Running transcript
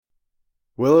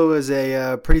Willow is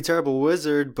a pretty terrible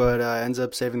wizard, but ends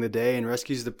up saving the day and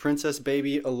rescues the princess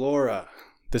baby Alora.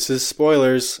 This is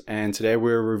Spoilers, and today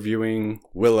we're reviewing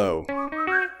Willow.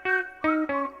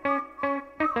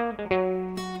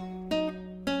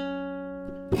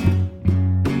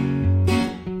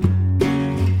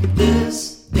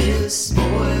 This is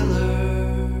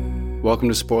Spoiler. Welcome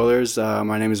to Spoilers.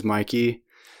 My name is Mikey,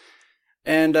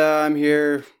 and I'm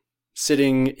here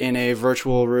sitting in a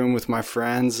virtual room with my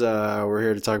friends. We're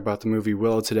here to talk about the movie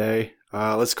Willow today.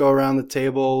 Let's go around the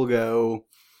table, go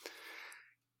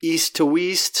east to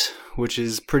west, which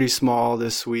is pretty small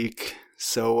this week.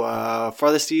 So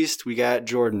farthest east, we got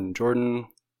Jordan. Jordan,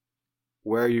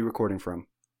 where are you recording from?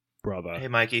 Brother. Hey,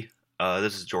 Mikey.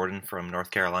 This is Jordan from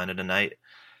North Carolina tonight.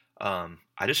 I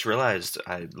just realized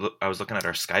I was looking at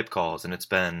our Skype calls, and it's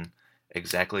been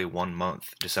exactly 1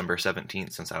 month, December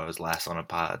 17th, since I was last on a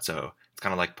pod, so it's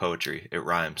kind of like poetry. It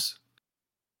rhymes.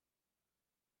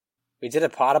 We did a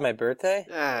pod on my birthday?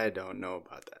 I don't know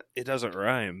about that. It doesn't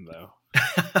rhyme, though.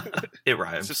 It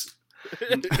rhymes.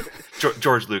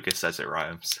 George Lucas says it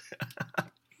rhymes.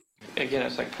 Again,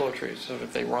 it's like poetry, so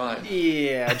if they rhyme.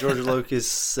 Yeah, George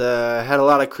Lucas had a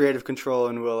lot of creative control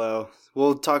in Willow.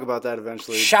 We'll talk about that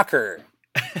eventually. Shocker.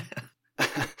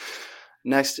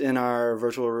 Next in our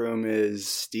virtual room is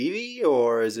Stevie,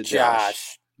 or is it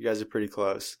Josh? You guys are pretty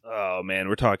close. Oh, man,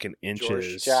 we're talking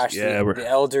inches. Josh, yeah, the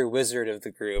elder wizard of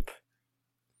the group.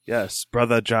 Yes,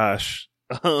 brother Josh.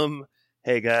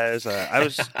 Hey, guys,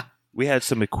 we had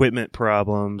some equipment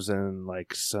problems and,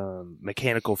 like, some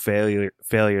mechanical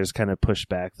failures kind of pushed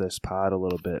back this pod a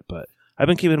little bit, but I've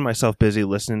been keeping myself busy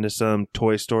listening to some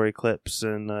Toy Story clips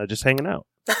and just hanging out.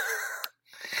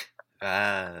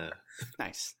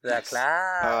 Nice.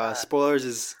 Spoilers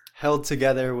is held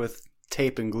together with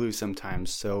tape and glue sometimes.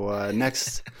 So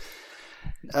next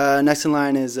in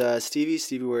line is Stevie.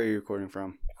 Stevie, where are you recording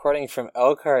from? Recording from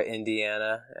Elkhart,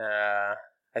 Indiana.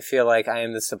 I feel like I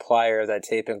am the supplier of that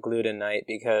tape and glue tonight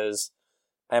because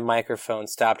my microphone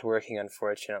stopped working,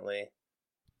 unfortunately.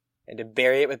 I had to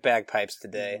bury it with bagpipes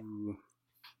today. Ooh.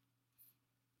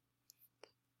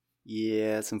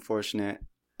 Yeah, it's unfortunate.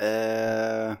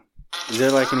 Is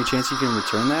there like any chance you can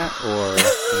return that, or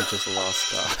is it just a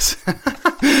lost cause?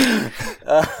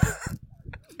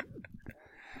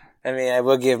 I mean, I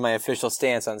will give my official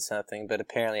stance on something, but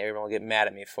apparently everyone will get mad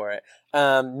at me for it.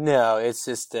 No, it's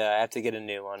just I have to get a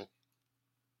new one.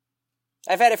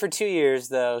 I've had it for 2 years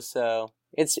though, so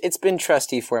it's been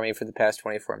trusty for me for the past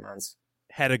 24 months.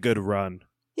 Had a good run.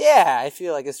 Yeah, I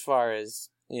feel like as far as,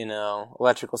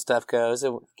 electrical stuff goes,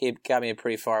 it got me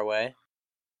pretty far away.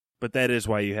 But that is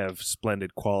why you have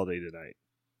splendid quality tonight.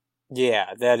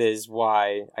 Yeah, that is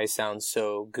why I sound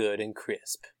so good and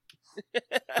crisp.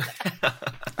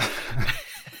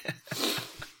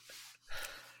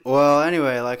 Well,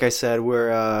 anyway, like I said,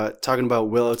 we're talking about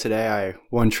Willow today. I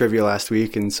won trivia last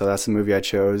week, and so that's the movie I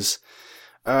chose.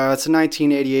 It's a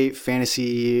 1988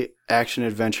 fantasy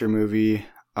action-adventure movie.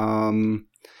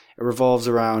 It revolves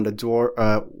around a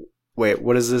dwarf... wait,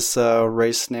 what is this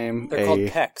race name? They're called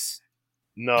Pecs.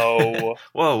 No.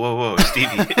 Whoa,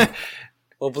 Stevie.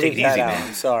 We'll bleep that out.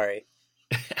 I'm sorry.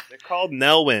 They're called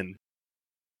Nelwyn.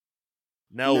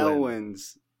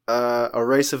 Nelwyns. A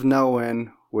race of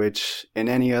Nelwyn, which in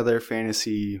any other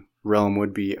fantasy realm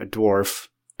would be a dwarf,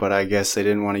 but I guess they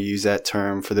didn't want to use that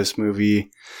term for this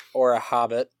movie. Or a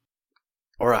hobbit.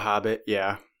 Or a hobbit,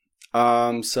 yeah.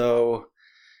 So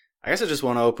I guess I just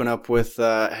want to open up with,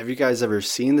 have you guys ever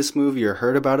seen this movie or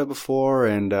heard about it before,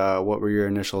 and what were your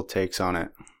initial takes on it?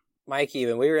 Mikey,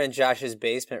 when we were in Josh's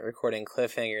basement recording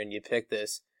Cliffhanger and you picked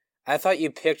this, I thought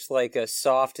you picked like a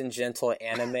soft and gentle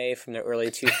anime from the early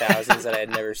 2000s that I had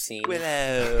never seen.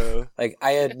 Willow. Like,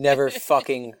 I had never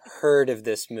fucking heard of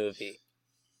this movie.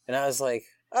 And I was like,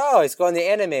 oh, it's going the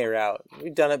anime route.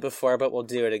 We've done it before, but we'll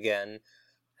do it again.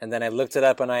 And then I looked it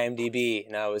up on IMDb,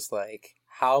 and I was like,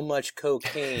 how much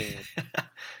cocaine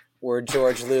were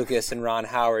George Lucas and Ron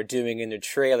Howard doing in their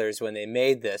trailers when they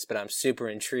made this? But I'm super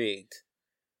intrigued.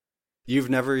 You've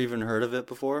never even heard of it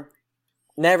before?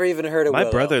 Never even heard of My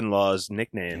Willow. brother-in-law's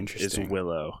nickname is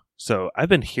Willow. So I've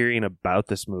been hearing about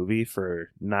this movie for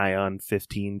nigh on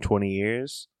 15, 20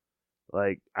 years.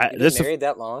 Like, You've been married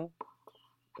that long?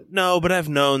 No, but I've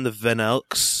known the Van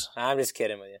Elks. I'm just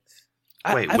kidding with you.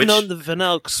 I've known the Van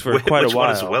Elks for quite a while. Which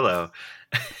one is Willow?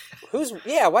 Why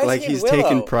is like he he's Willow?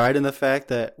 taken pride in the fact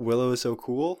that Willow is so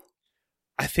cool?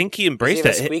 I think he embraced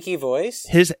Does he that. have a squeaky voice?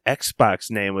 His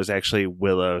Xbox name was actually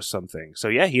Willow something. So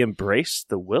yeah, he embraced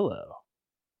the Willow.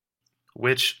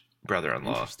 Which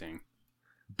brother-in-law? Interesting.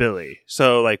 Billy.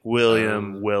 So like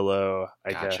William, Willow,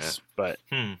 I Gotcha. guess. But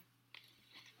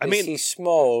I Is mean, he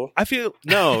small? I feel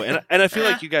no, and I feel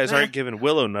like you guys aren't giving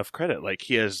Willow enough credit. Like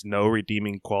he has no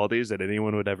redeeming qualities that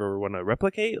anyone would ever want to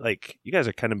replicate. Like you guys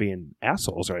are kind of being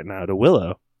assholes right now to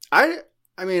Willow. I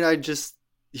mean,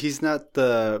 he's not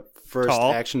the first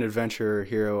Tall? action adventure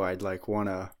hero I'd like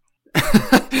wanna.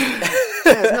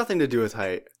 It has nothing to do with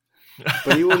height,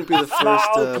 but he wouldn't be the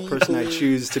first person I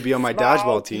choose to be on my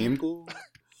dodgeball team.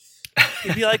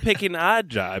 He'd be like picking Odd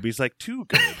Job. He's like too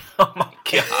good. Oh my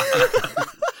god.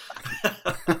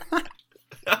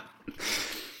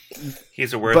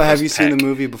 He's a worthless But have you seen peck. the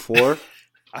movie before?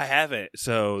 I haven't.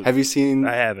 So Have you seen?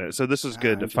 I haven't. So this was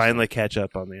good to interesting. finally catch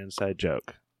up on the inside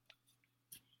joke.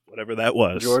 Whatever that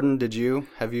was. Jordan,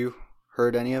 have you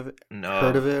heard any of it? No.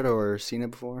 Heard of it or seen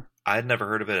it before? I had never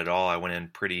heard of it at all. I went in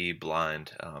pretty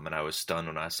blind, and I was stunned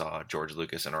when I saw George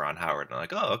Lucas and Ron Howard. And I'm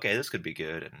like, oh, okay, this could be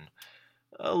good. And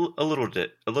a little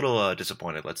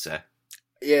disappointed, let's say.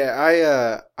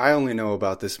 Yeah, I only know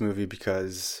about this movie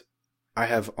because I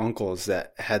have uncles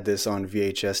that had this on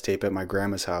VHS tape at my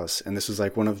grandma's house, and this was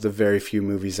like one of the very few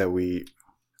movies that we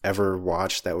ever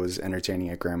watched that was entertaining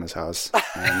at grandma's house.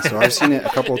 And so I've seen it a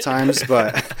couple of times,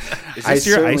 but Is I this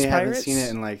your certainly Ice haven't Pirates? seen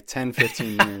it in like 10,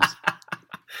 15 years.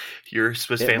 Your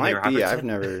Swiss It Family might be. Robinson? I've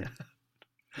never.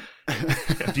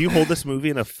 Do you hold this movie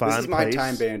in a fond This is my place?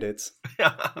 Time Bandits.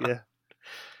 Yeah.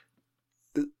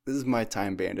 This is my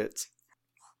Time Bandits.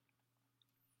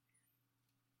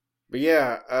 But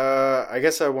yeah, I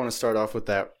guess I want to start off with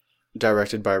that,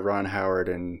 directed by Ron Howard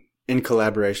and in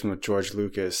collaboration with George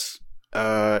Lucas.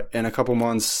 In a couple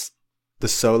months, the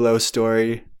Solo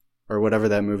story, or whatever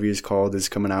that movie is called, is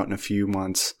coming out in a few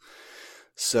months.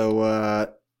 So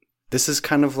this is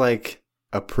kind of like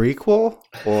a prequel,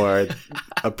 or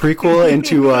a prequel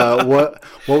into what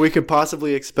we could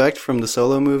possibly expect from the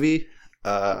Solo movie,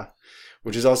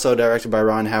 which is also directed by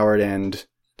Ron Howard. And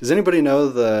does anybody know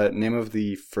the name of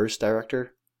the first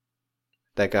director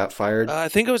that got fired? I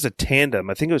think it was a tandem.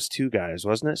 I think it was two guys,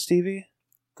 wasn't it, Stevie?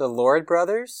 The Lord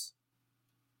brothers?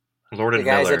 Lord The and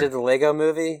guys Miller. that did the Lego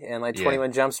movie and like Yeah.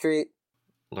 21 Jump Street?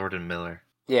 Lord and Miller.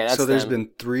 Yeah, that's So there's them. been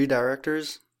 3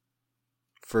 directors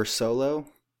for Solo.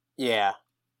 Yeah,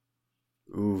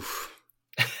 Oof.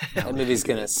 that movie's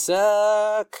gonna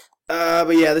suck.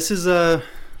 But yeah, this is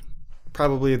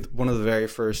probably one of the very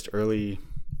first early.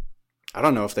 I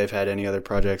don't know if they've had any other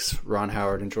projects, Ron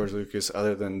Howard and George Lucas,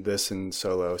 other than this and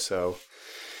Solo. So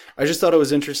I just thought it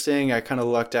was interesting. I kind of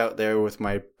lucked out there with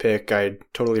my pick. I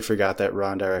totally forgot that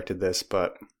Ron directed this,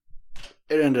 but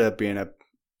it ended up being an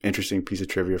interesting piece of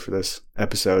trivia for this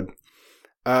episode.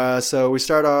 So we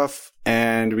start off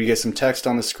and we get some text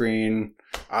on the screen,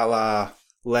 a la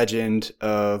legend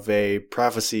of a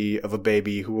prophecy of a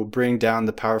baby who will bring down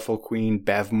the powerful queen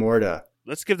Bavmorda.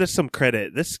 Let's give this some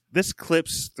credit. This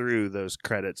clips through those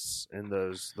credits and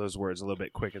those words a little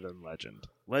bit quicker than Legend.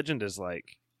 Legend is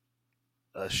like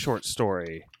a short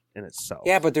story in itself.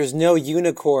 Yeah, but there's no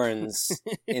unicorns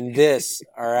in this,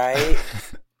 alright?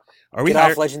 Are we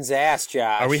Get off Legend's ass,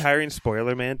 Josh. Are we hiring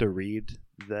Spoiler Man to read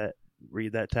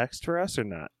that text for us or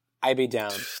not? I'd be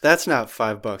down. That's not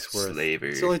 $5 worth.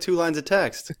 Slavery. It's only 2 lines of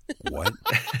text. What?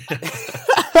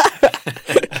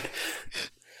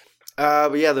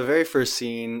 But yeah, the very first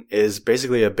scene is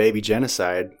basically a baby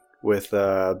genocide with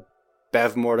Queen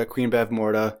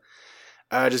Bavmorda,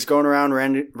 just going around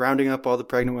rounding up all the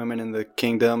pregnant women in the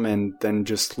kingdom and then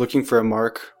just looking for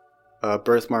a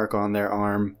birthmark on their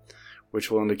arm, which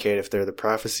will indicate if they're the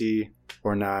prophecy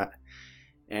or not.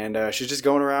 And she's just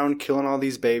going around killing all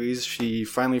these babies. She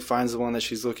finally finds the one that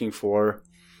she's looking for.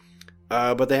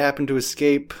 But they happen to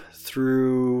escape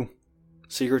through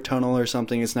secret tunnel or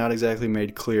something. It's not exactly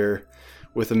made clear,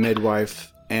 with a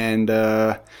midwife. And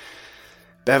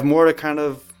Bavmorda kind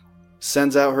of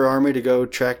sends out her army to go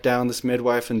track down this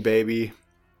midwife and baby.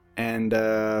 And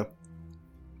the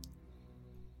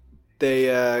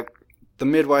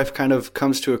midwife kind of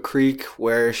comes to a creek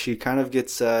where she kind of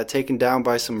gets taken down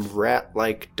by some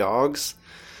rat-like dogs.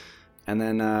 And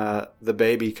then the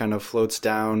baby kind of floats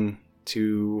down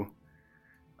to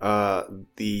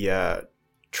the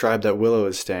tribe that Willow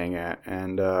is staying at.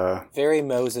 And Very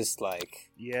Moses-like.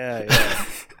 Yeah.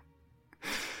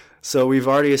 so we've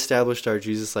already established our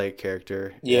Jesus-like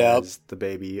character Yep. as the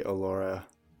baby Alora.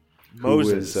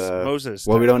 Moses. Who is, Moses.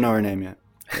 Well, we don't know her name yet.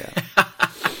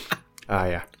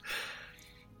 Yeah.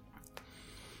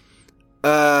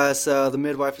 Yeah. So the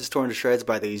midwife is torn to shreds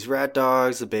by these rat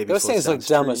dogs. The baby. Those floats things look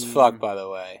dumb as downstream. fuck, by the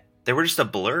way. They were just a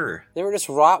blur. They were just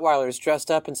Rottweilers dressed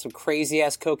up in some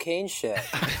crazy-ass cocaine shit.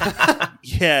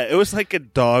 Yeah, it was like a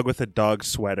dog with a dog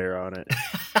sweater on it.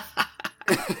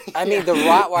 I mean, the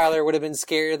Rottweiler would have been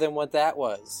scarier than what that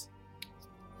was.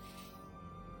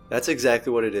 That's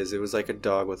exactly what it is. It was like a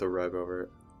dog with a rug over it.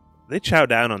 They chow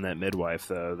down on that midwife,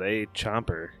 though. They chomp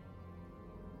her.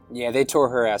 Yeah, they tore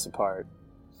her ass apart.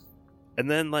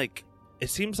 And then, like, it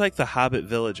seems like the Hobbit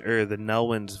village, or the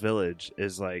Nelwyn's village,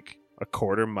 is like a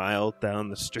quarter mile down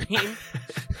the stream.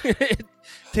 It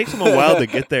takes them a while to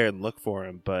get there and look for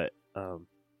him, but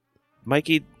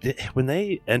Mikey, when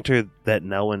they entered that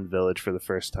Nelwyn village for the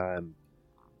first time,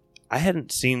 I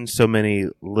hadn't seen so many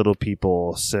little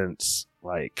people since,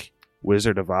 like,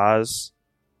 Wizard of Oz.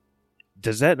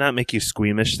 Does that not make you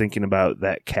squeamish thinking about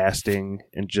that casting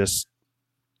and just,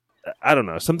 I don't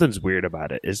know, something's weird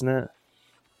about it, isn't it?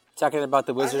 Talking about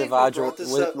the Wizard of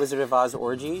Oz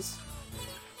orgies?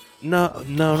 No,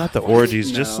 not the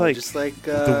orgies. No, just like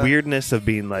the weirdness of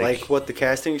being like what the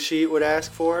casting sheet would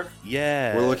ask for.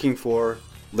 Yeah, we're looking for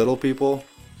little people.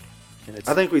 And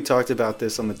I think we talked about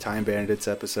this on the Time Bandits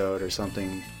episode or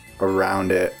something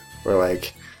around it, where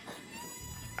like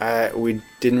we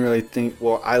didn't really think.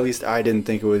 Well, at least I didn't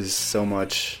think it was so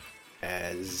much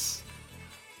as,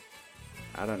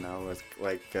 I don't know,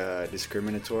 like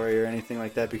discriminatory or anything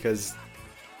like that, because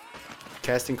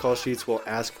casting call sheets will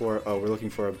ask for, we're looking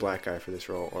for a black guy for this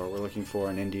role, or we're looking for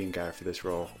an Indian guy for this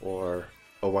role, or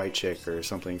a white chick or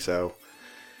something. So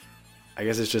I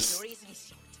guess it's just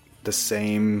the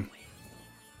same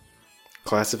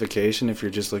classification if you're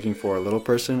just looking for a little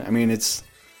person. I mean,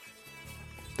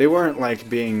 they weren't like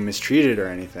being mistreated or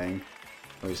anything,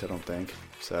 at least I don't think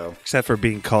so, except for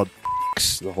being called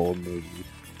the whole movie.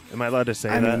 Am I allowed to say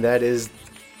that? I mean, that is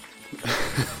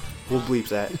we'll bleep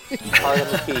that. Part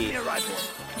of the key.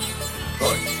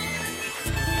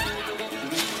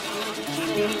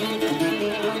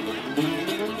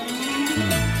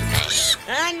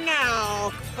 And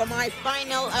now, for my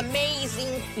final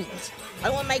amazing feat, I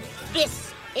will make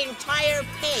this entire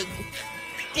pig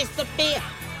disappear.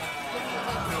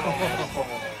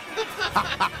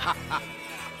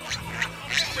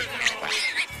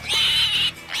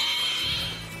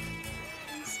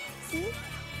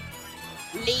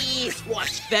 Please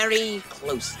watch very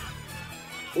closely.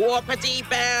 Whoopity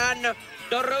ban,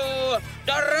 daroo,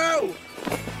 daroo.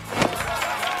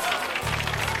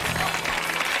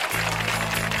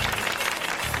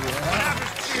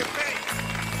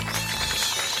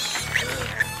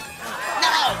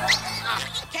 No!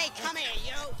 Okay, come here,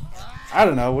 you. I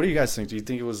don't know. What do you guys think? Do you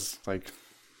think it was like,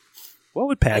 what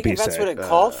would I Pappy think that's say? what it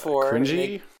called for.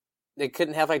 cringy? They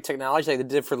couldn't have like technology like they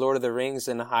did for Lord of the Rings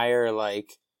and hire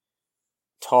like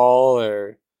tall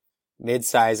or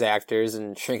mid-size actors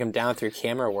and shrink them down through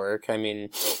camera work. I mean,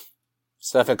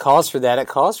 so if it calls for that, it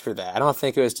calls for that. I don't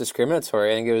think it was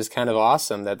discriminatory. I think it was kind of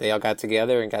awesome that they all got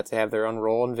together and got to have their own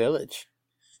role in Village.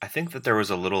 I think that there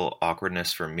was a little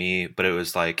awkwardness for me, but it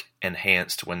was like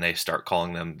enhanced when they start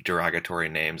calling them derogatory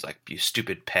names, like "you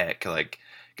stupid peck," like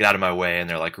 "get out of my way," and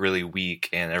they're like really weak,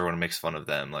 and everyone makes fun of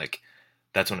them. Like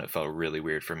that's when it felt really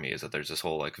weird for me, is that there's this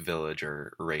whole like village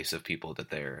or race of people that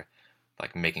they're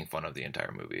like making fun of the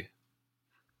entire movie.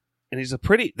 And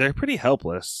they're pretty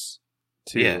helpless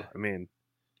too. Yeah. I mean,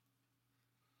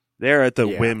 they're at the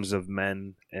whims of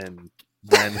men and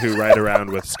men who ride around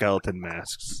with skeleton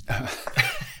masks.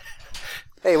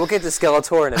 Hey, we'll get to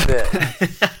Skeletor in a bit.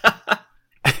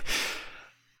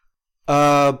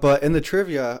 But in the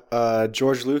trivia,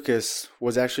 George Lucas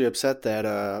was actually upset that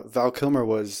Val Kilmer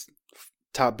was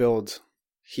top billed.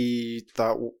 He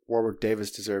thought Warwick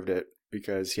Davis deserved it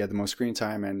because he had the most screen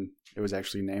time and it was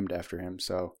actually named after him.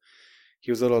 So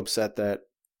he was a little upset that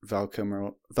Val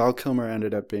Kilmer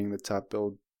ended up being the top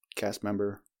billed cast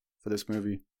member for this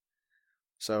movie.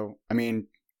 So, I mean,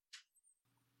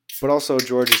 but also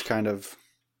George is kind of,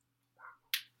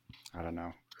 I don't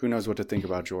know. Who knows what to think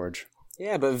about George?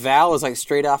 Yeah, but Val was like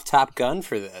straight off Top Gun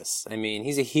for this. I mean,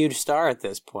 he's a huge star at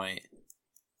this point.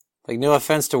 Like, no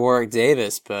offense to Warwick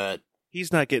Davis, but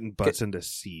he's not getting butts into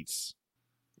seats.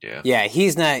 Yeah. Yeah,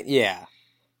 he's not, yeah.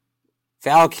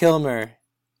 Val Kilmer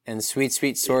and Sweet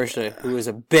Sweet Sorcha, who is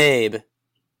a babe,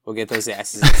 will get those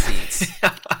asses in seats.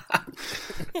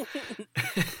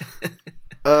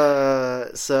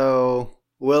 So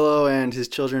Willow and his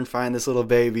children find this little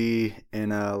baby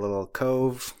in a little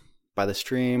cove by the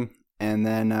stream, and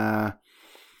then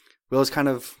Willow's kind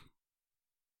of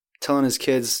telling his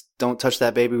kids, don't touch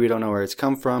that baby, we don't know where it's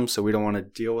come from, so we don't want to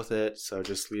deal with it, so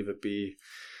just leave it be.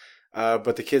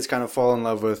 But the kids kind of fall in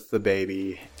love with the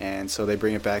baby, and so they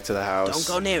bring it back to the house.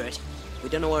 Don't go near it. We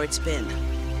don't know where it's been.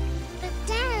 But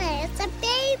Dad, it's a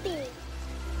baby.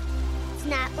 It's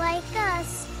not like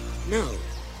us. No,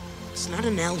 it's not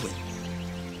an Elwyn.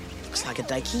 Looks like a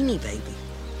Daikini baby.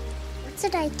 What's a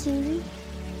daikini?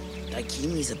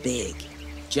 Daikinis are big,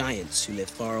 giants who live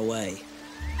far away.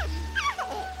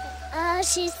 Oh,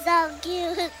 she's so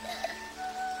cute.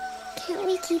 Can't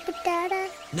we keep it, Dada?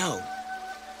 No.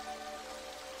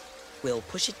 We'll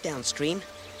push it downstream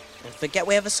and forget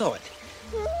we ever saw it.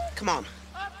 Come on.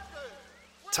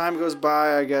 Time goes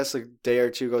by, I guess a day or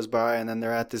two goes by, and then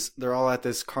they're all at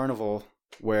this carnival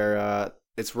where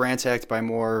it's ransacked by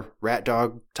more rat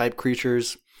dog type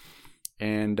creatures,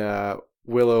 and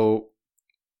Willow,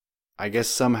 I guess,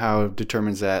 somehow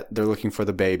determines that they're looking for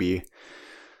the baby.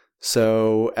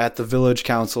 So at the village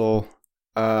council,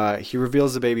 he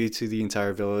reveals the baby to the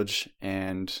entire village,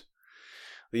 and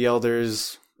the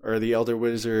elders, or the elder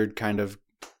wizard, kind of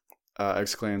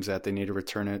exclaims that they need to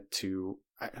return it to...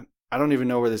 I don't even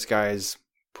know where this guy is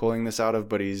pulling this out of,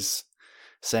 but he's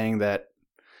saying that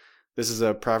this is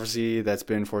a prophecy that's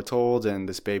been foretold, and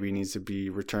this baby needs to be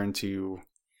returned to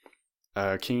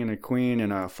a king and a queen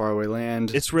in a faraway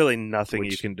land. It's really nothing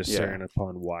you can discern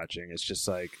upon watching. It's just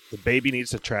like, the baby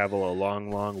needs to travel a long,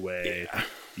 long way. Yeah.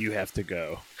 You have to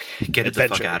go. Get it the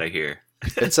fuck out of here.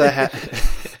 It's a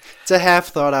half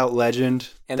thought out legend.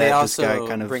 And they also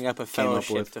bring up a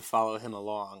fellowship to follow him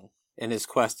along in his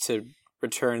quest to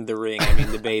return the ring,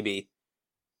 the baby,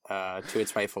 to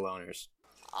its rightful owners.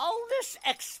 All this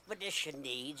expedition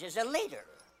needs is a leader.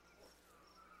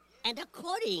 And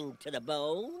according to the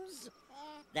bones,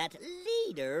 that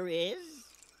leader is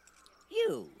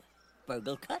you,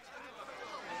 Burglecut.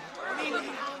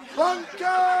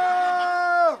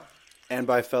 Bunker! And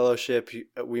by fellowship,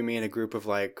 we mean a group of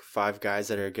like 5 guys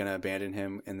that are going to abandon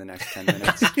him in the next 10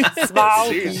 minutes. Small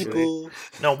people.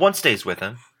 No, one stays with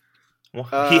him.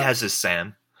 Well, he has his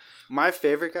Sam. My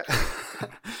favorite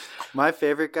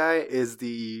guy is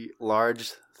the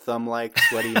large, thumb-like,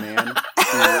 sweaty man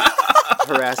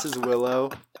who harasses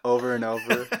Willow over and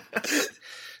over.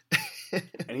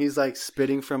 And he's like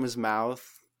spitting from his mouth,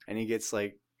 and he gets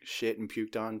like shit and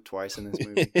puked on twice in this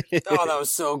movie. Oh, that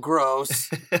was so gross.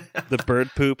 The bird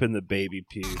poop and the baby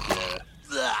puke,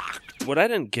 yeah. What I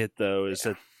didn't get, though, is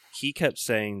that he kept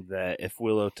saying that if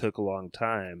Willow took a long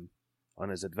time on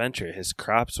his adventure, his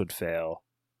crops would fail.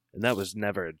 And that was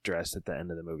never addressed at the end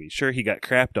of the movie. Sure, he got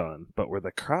crapped on, but were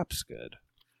the crops good?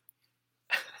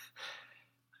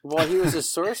 Well, he was a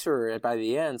sorcerer by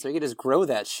the end, so he could just grow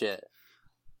that shit.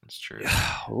 That's true.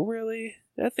 Really?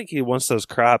 I think he wants those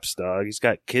crops, dog. He's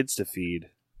got kids to feed.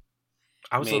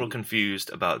 I was a little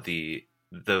confused about the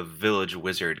village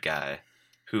wizard guy,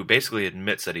 who basically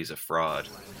admits that he's a fraud.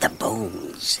 The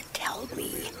bones tell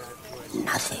me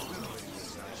nothing.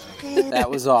 That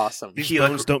was awesome. These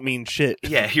bones don't mean shit.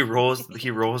 Yeah, he rolls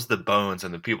the bones,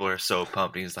 and the people are so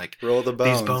pumped. And he's like, "Roll the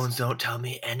bones. These bones don't tell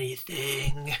me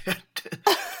anything.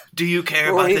 Do you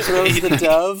care or about this?" Or he throws the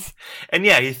dove. And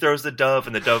yeah, he throws the dove,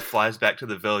 and the dove flies back to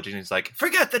the village, and he's like,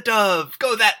 "Forget the dove.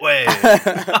 Go that way."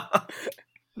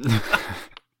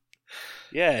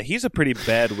 Yeah, he's a pretty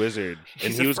bad wizard,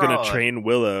 and he was going to train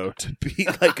Willow to be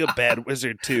like a bad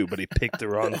wizard too, but he picked the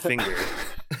wrong finger.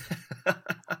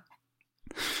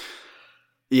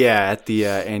 Yeah, at the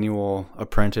annual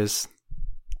apprentice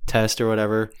test or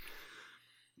whatever.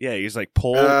 Yeah, he's like,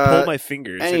 pull my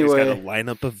fingers. Anyway. And he's got a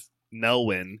lineup of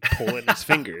Nelwyn pulling his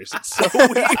fingers. It's so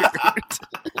weird.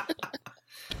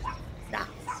 Now,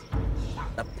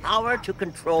 the power to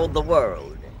control the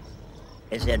world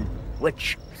is in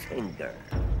which finger?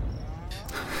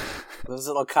 Those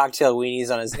little cocktail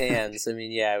weenies on his hands.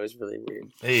 Yeah, it was really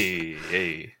weird.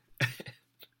 Hey.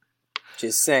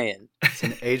 Just saying. It's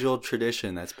an age-old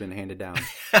tradition that's been handed down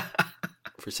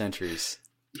for centuries.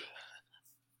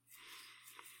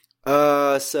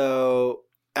 So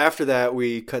after that,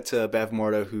 we cut to Bev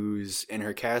Morta, who's in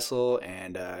her castle,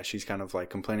 and she's kind of like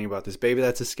complaining about this baby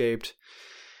that's escaped.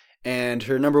 And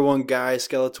her number one guy,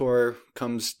 Skeletor,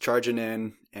 comes charging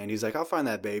in, and he's like, "I'll find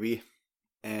that baby."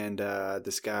 And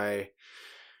this guy...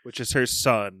 Which is her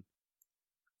son.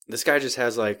 This guy just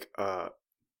has like...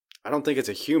 I don't think it's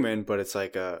a human, but it's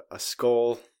like a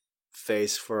skull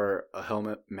face for a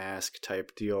helmet mask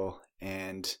type deal.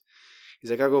 And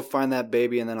he's like, "I'll go find that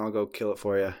baby and then I'll go kill it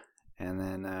for you." And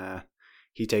then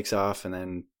he takes off, and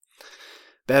then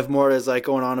Bev Morta is like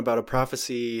going on about a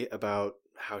prophecy about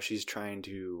how she's trying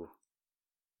to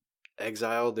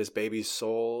exile this baby's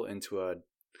soul into a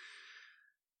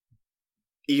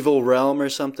evil realm or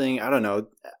something. I don't know.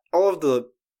 All of the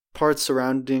parts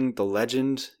surrounding the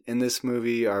legend in this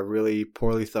movie are really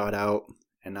poorly thought out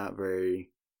and not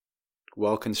very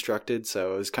well constructed,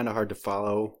 so it was kind of hard to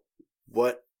follow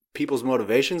what people's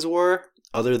motivations were,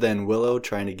 other than Willow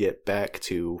trying to get back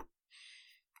to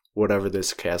whatever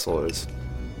this castle is.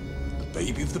 The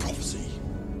baby of the prophecy,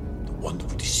 the one that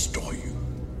will destroy you.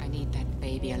 I need that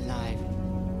baby alive.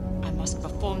 I must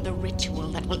perform the ritual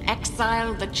that will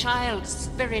exile the child's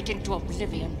spirit into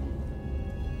oblivion.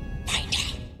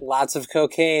 Lots of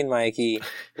cocaine, Mikey.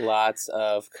 Lots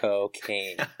of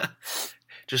cocaine.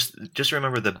 Just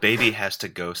remember the baby has to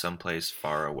go someplace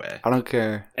far away. I don't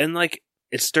care. And like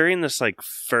it's during this like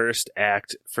first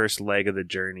leg of the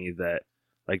journey that,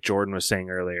 like Jordan was saying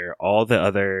earlier, all the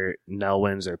other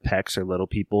Nelwyns or Pecks or little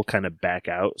people kind of back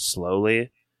out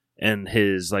slowly, and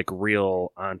his like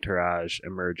real entourage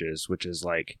emerges, which is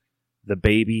like the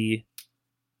baby,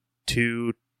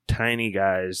 two tiny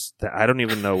guys that I don't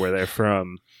even know where they're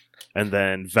from, and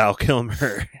then Val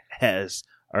Kilmer as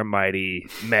our mighty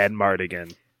Mad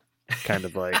Mardigan, kind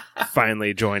of like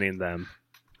finally joining them.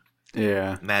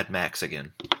 Yeah. Mad Max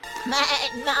again. Mad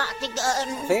Mardigan.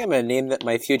 I think I'm going to name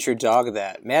my future dog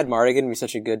that. Mad Mardigan would be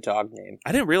such a good dog name.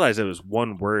 I didn't realize it was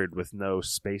one word with no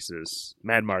spaces.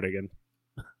 Mad Mardigan.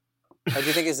 Oh, do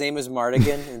you think his name was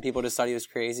Mardigan and people just thought he was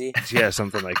crazy? Yeah,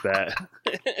 something like that.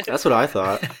 That's what I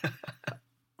thought.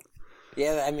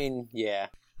 Yeah, I mean, yeah.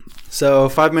 So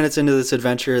 5 minutes into this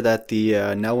adventure that the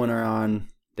Nelwyn are on,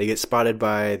 they get spotted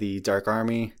by the Dark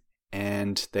Army,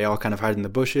 and they all kind of hide in the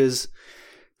bushes.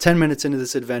 10 minutes into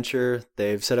this adventure,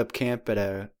 they've set up camp at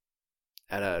a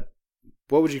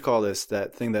what would you call this?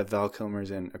 That thing that Val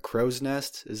Kilmer's in? A crow's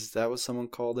nest? Is that what someone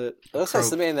called it? It looks like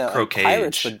something that crow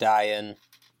pirates cage. would die in.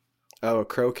 Oh, a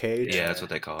crow cage? Yeah, that's what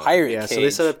they call it. Pirate Yeah, cage. so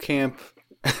they set up camp.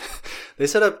 They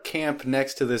set up camp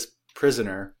next to this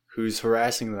prisoner who's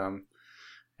harassing them,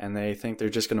 and they think they're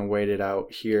just going to wait it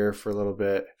out here for a little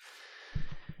bit.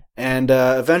 And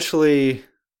eventually,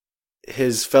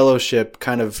 his fellowship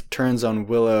kind of turns on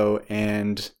Willow,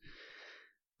 and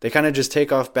they kind of just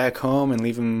take off back home and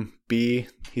leave him be.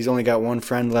 He's only got one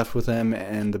friend left with him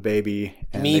and the baby.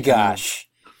 And Meegosh,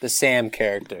 the Sam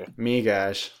character.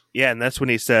 Meegosh. Yeah, and that's when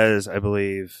he says, I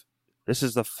believe, "This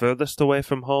is the furthest away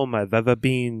from home I've ever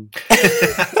been."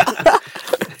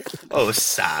 Oh,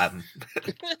 Sam.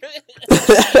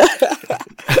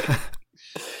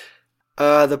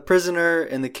 The prisoner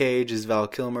in the cage is Val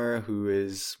Kilmer, who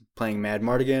is playing Mad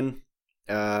Mardigan.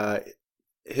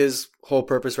 His whole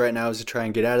purpose right now is to try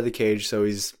and get out of the cage, so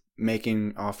he's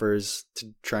making offers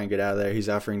to try and get out of there. He's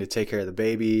offering to take care of the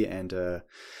baby and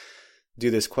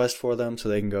do this quest for them so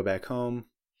they can go back home.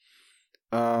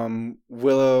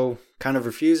 Willow kind of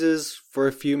refuses for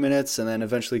a few minutes and then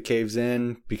eventually caves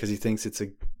in because he thinks it's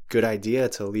a good idea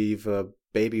to leave a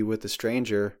baby with a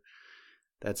stranger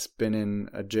that's been in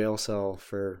a jail cell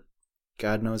for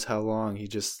God knows how long. He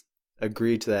just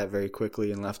agreed to that very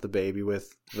quickly and left the baby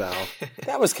with Val.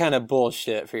 That was kind of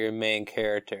bullshit for your main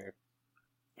character.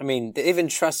 I mean, they even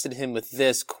trusted him with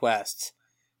this quest,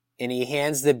 and he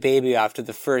hands the baby off to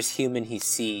the first human he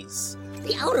sees.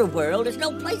 The outer world is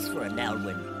no place for a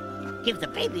Nelwyn. Give the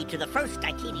baby to the first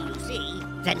Daikini you see,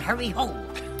 then hurry home.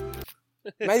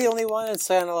 Am I the only one that's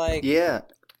kind of like, Yeah.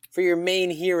 for your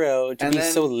main hero to And be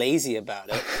then- so lazy about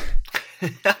it?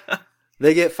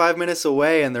 They get 5 minutes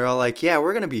away and they're all like, yeah,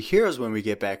 we're going to be heroes when we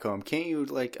get back home. Can't you,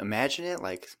 like, imagine it?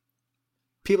 Like,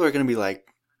 people are going to be, like,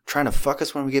 trying to fuck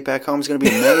us when we get back home. It's going to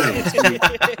be amazing. It's gonna be...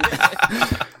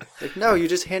 Like, no, you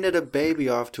just handed a baby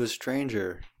off to a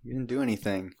stranger. You didn't do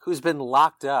anything. Who's been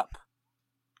locked up.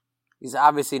 He's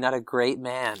obviously not a great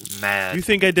man. Mad. You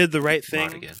think I did the right thing?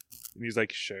 Mardigan. And he's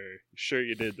like, sure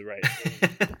you did the right thing.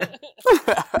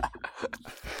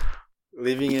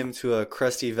 Leaving him to a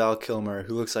crusty Val Kilmer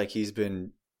who looks like he's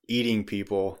been eating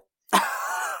people.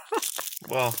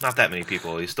 Well, not that many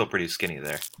people. He's still pretty skinny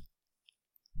there.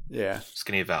 Yeah.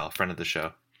 Skinny Val, friend of the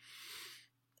show.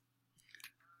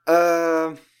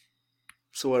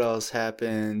 So what else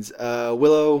happens?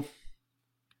 Willow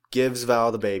gives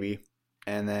Val the baby,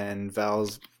 and then Val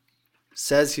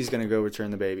says he's going to go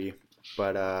return the baby.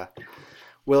 But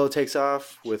Willow takes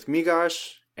off with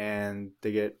Meegosh, and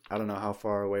they get, I don't know how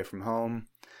far away from home,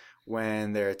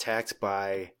 when they're attacked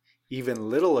by even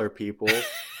littler people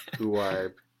who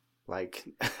are, like,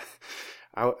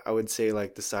 I would say,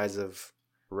 like, the size of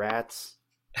rats.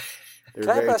 They're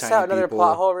Can I bust out another people.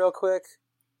 plot hole real quick?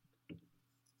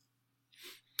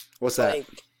 What's that? Like,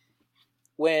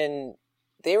 when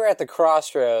they were at the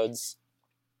crossroads,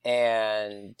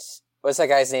 and what's that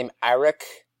guy's name? Eric?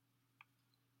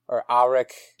 Or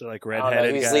Arik? The, like, I don't know.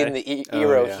 redheaded He was guy. leading the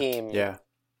Elohim. Yeah.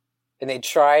 And they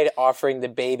tried offering the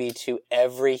baby to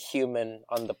every human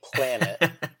on the planet.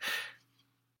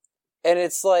 And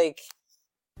it's like,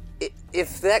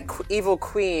 if that evil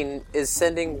queen is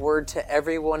sending word to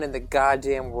everyone in the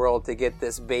goddamn world to get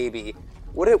this baby,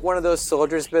 wouldn't one of those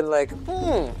soldiers been like,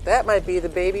 that might be the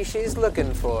baby she's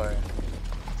looking for?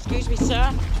 Excuse me,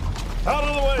 sir. Out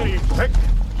of the way, Pick.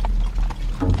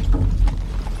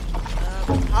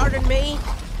 Pardon me?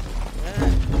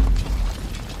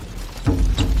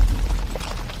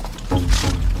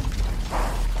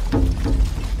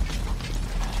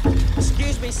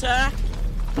 Excuse me, sir.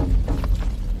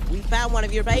 We found one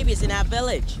of your babies in our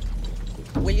village.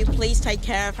 Will you please take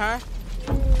care of her?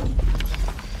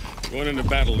 Going into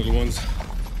battle, little ones.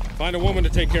 Find a woman to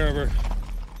take care of her.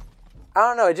 I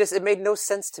don't know. It made no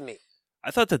sense to me.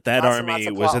 I thought that Lots and army lots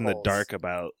of was plot in the holes. dark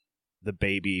about the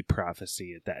baby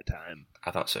prophecy at that time.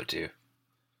 I thought so too.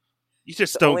 You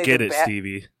just So don't only get the it, ba-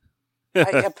 Stevie.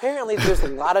 Apparently, there's a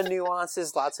lot of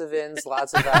nuances, lots of ins,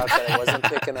 lots of outs that I wasn't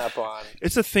picking up on.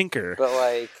 It's a thinker.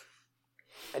 But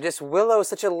Willow is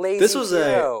such a lazy This was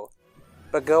hero.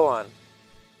 But go on.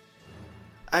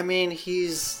 I mean, he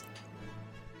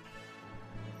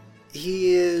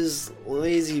is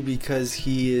lazy because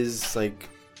he is like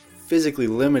physically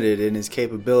limited in his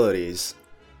capabilities.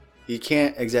 He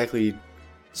can't exactly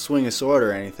swing a sword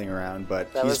or anything around,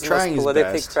 but That he's was the trying most his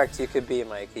politically best. correct you could be,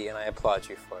 Mikey, and I applaud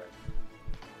you for it.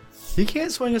 He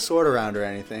can't swing a sword around or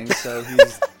anything, so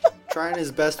he's trying his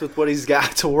best with what he's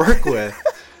got to work with.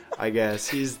 I guess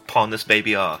he's Pawn this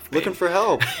baby off. looking for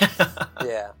help.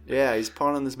 Yeah. Yeah, he's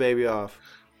pawning this baby off.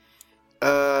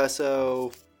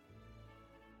 So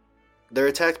they're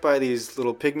attacked by these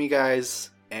little pygmy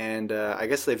guys, and I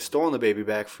guess they've stolen the baby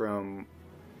back from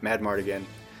Mad Mardigan.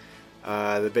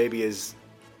 The baby is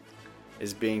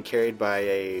being carried by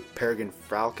a peregrine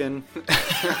falcon with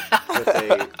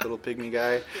a little pygmy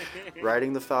guy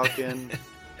riding the falcon,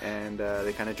 and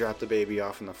they kind of drop the baby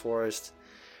off in the forest.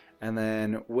 And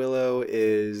then Willow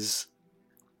is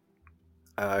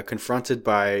confronted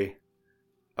by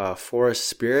a forest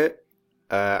spirit.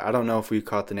 I don't know if we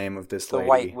caught the name of this The lady.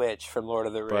 White Witch from Lord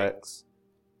of the but- Rings.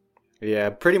 Yeah,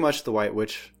 pretty much the White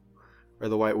Witch, or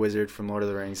the White Wizard from Lord of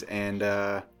the Rings.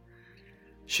 And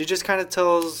she just kind of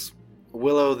tells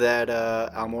Willow that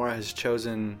Almora has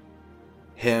chosen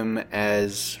him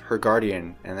as her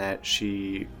guardian, and that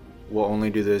she will only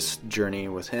do this journey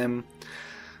with him.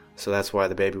 So that's why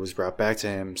the baby was brought back to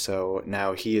him. So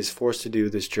now he is forced to do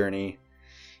this journey,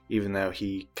 even though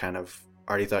he kind of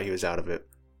already thought he was out of it.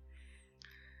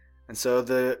 And so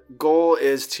the goal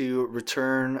is to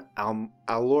return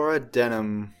Alora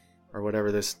Denham, or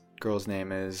whatever this girl's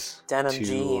name is. Denim to,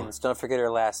 Jeans. Don't forget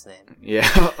her last name. Yeah,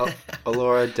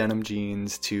 Alora Denham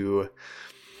Jeans to...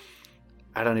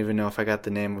 I don't even know if I got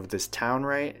the name of this town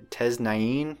right.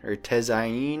 Teznain or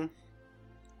Tezain,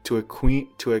 to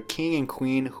a king and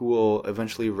queen who will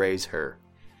eventually raise her.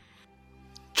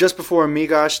 Just before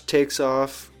Migosh takes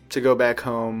off to go back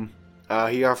home,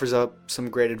 he offers up some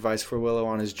great advice for Willow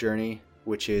on his journey,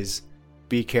 which is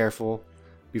be careful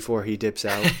before he dips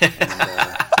out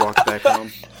and walks back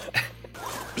home.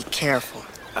 Be careful.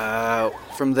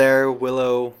 From there,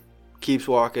 Willow keeps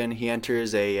walking. He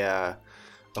enters a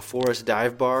forest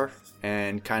dive bar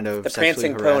and kind of The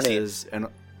sexually prancing harasses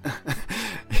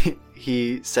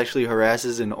he sexually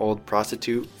harasses an old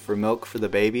prostitute for milk for the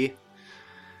baby,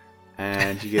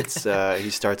 and he gets he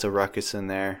starts a ruckus in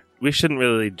there. We shouldn't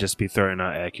really just be throwing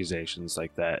out accusations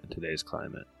like that in today's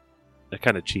climate. That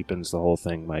kind of cheapens the whole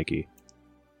thing, Mikey.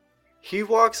 He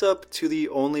walks up to the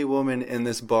only woman in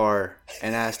this bar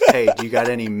and asks, "Hey, do you got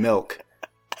any milk?"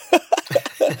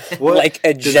 What Like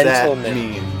a does gentleman. that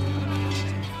mean?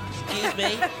 Excuse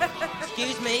me?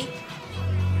 Excuse me?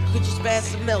 Could you spare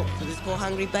some milk for this poor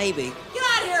hungry baby? Get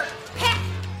out of here! Heck!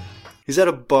 He's at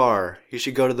a bar. He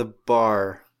should go to the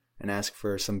bar and ask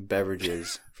for some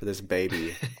beverages for this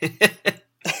baby.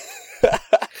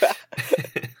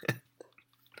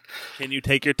 Can you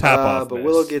take your top off, But miss?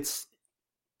 Willow gets...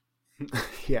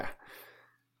 yeah.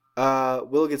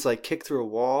 Willow gets, like, kicked through a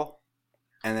wall,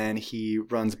 and then he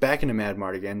runs back into Mad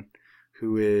Mardigan,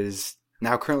 who is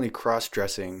now currently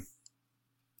cross-dressing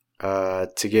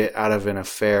to get out of an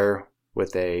affair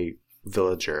with a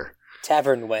villager.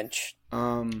 Tavern wench.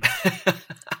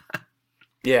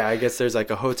 Yeah, I guess there's like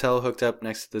a hotel hooked up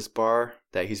next to this bar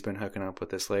that he's been hooking up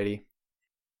with this lady.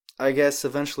 I guess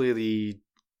eventually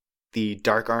the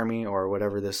Dark Army, or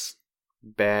whatever this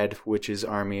bad witch's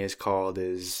army is called,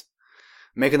 is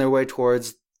making their way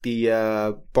towards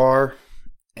the bar,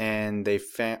 and they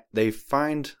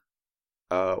find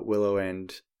Willow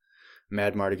and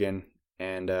Mad Mardigan,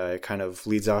 and it kind of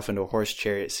leads off into a horse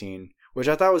chariot scene, which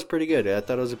I thought was pretty good. I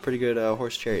thought it was a pretty good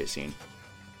horse chariot scene.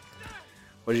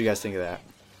 What did you guys think of that?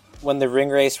 When the ring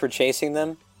race were chasing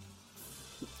them?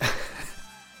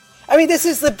 I mean, this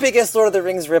is the biggest Lord of the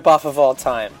Rings ripoff of all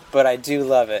time, but I do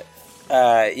love it.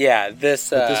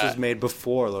 This was made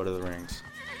before Lord of the Rings.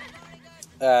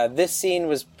 This scene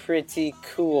was pretty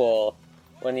cool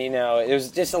when, there was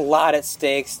just a lot at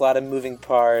stakes, a lot of moving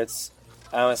parts.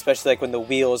 especially like when the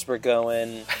wheels were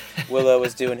going. Willow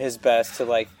was doing his best to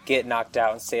like get knocked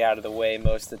out and stay out of the way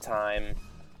most of the time.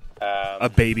 A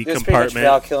baby it was compartment. Pretty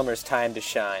much Val Kilmer's time to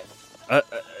shine.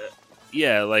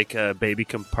 Yeah, like a baby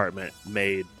compartment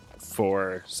made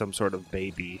for some sort of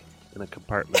baby in a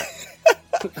compartment.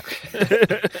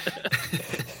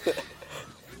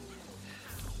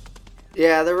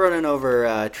 Yeah, they're running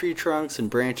over tree trunks and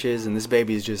branches, and this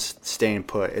baby's just staying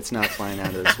put. It's not flying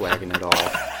out of this wagon at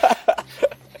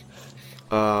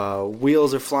all.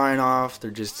 Wheels are flying off.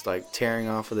 They're just like tearing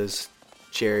off of this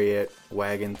chariot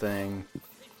wagon thing.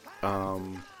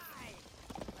 Mad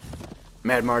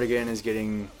Mardigan is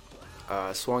getting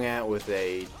swung at with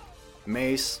a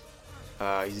mace.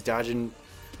 He's dodging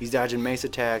mace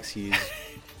attacks. He's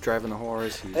driving the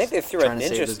horse. He's I think they threw a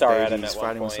ninja star at him at one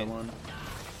fighting point. with someone.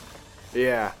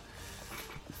 Yeah.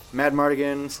 Mad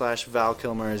Mardigan / Val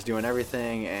Kilmer is doing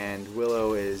everything, and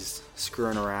Willow is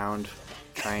screwing around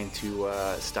trying to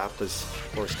stop this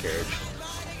horse carriage.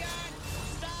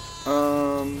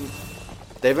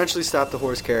 They eventually stop the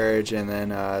horse carriage, and then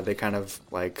they kind of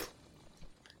like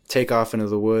take off into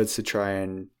the woods to try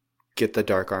and get the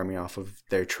Dark Army off of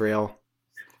their trail.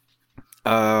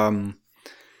 And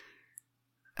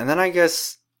then I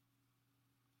guess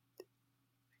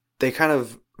they kind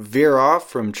of veer off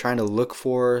from trying to look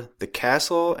for the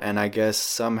castle, and I guess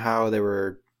somehow they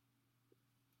were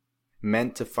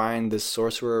meant to find this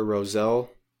sorcerer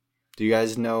Roselle. Do you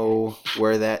guys know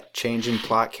where that change in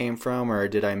plot came from, or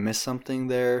did I miss something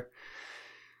there?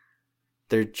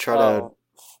 They're trying to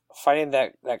finding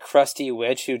that crusty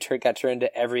witch who got turned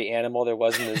into every animal there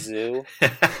was in the zoo.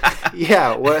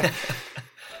 Yeah, what?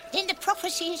 Then the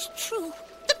prophecy is true.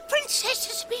 The princess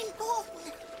has been born.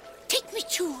 Take me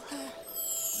to her.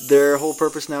 Their whole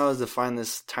purpose now is to find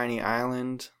this tiny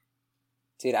island.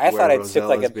 Dude, I thought I took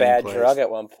like a bad placed. drug at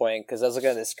one point because I was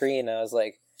looking at the screen and I was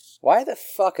like, why the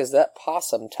fuck is that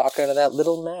possum talking to that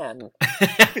little man?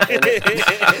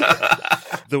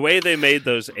 The way they made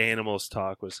those animals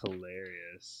talk was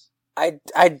hilarious.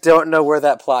 I don't know where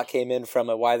that plot came in from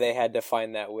and why they had to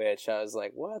find that witch. I was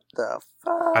like, what the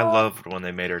fuck? I loved when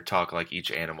they made her talk like each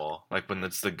animal. Like when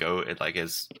it's the goat, it like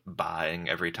is buying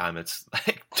every time it's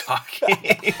like talking.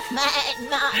 Mad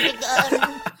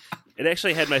Mardigan. It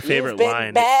actually had my favorite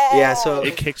line. Yeah, so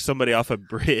it kicked somebody off a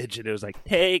bridge, and it was like,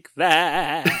 "Take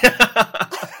that."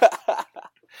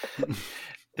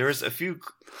 There's a few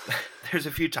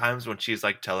times when she's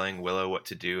like telling Willow what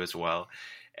to do as well,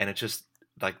 and it's just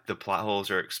like the plot holes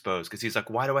are exposed because he's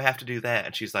like, "Why do I have to do that?"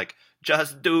 And she's like,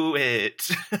 "Just do it."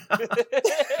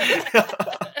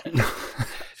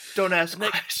 Don't ask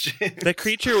questions. The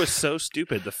creature was so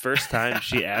stupid. The first time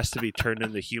she asked to be turned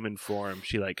into human form,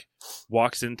 she like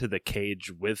walks into the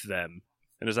cage with them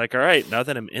and is like, "All right, now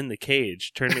that I'm in the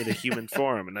cage, turn me to human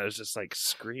form." And I was just like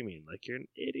screaming, like, "You're an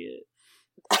idiot."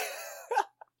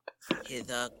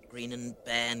 Hither, Greenan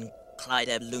Ban, Clyde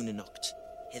Lunanoct.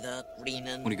 Hither,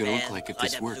 Greenan What are you gonna look like if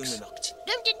this works? Lunanoct.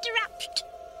 Don't interrupt.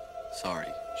 Sorry.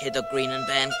 Hither, Greenan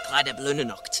Ban, Clyde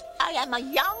Lunanoct. I am a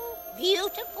young,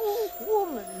 beautiful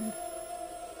woman.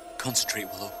 Concentrate,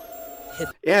 Willow.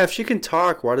 yeah, if she can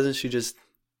talk, why doesn't she just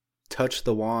touch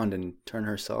the wand and turn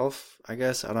herself? I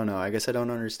guess I don't know. I guess I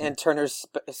don't understand. And turn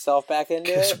herself back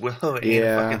into Because it? Willow ain't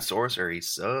a fucking sorcerer. He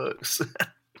sucks.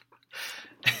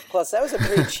 Plus, that was a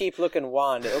pretty cheap looking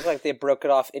wand. It looked like they broke it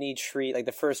off any tree, like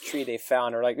the first tree they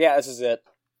found. Or like, yeah, this is it.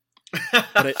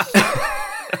 But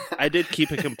I did keep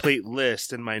a complete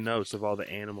list in my notes of all the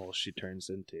animals she turns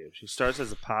into. She starts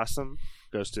as a possum,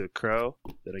 goes to a crow,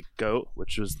 then a goat,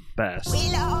 which was the best.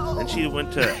 Willow. Then she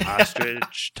went to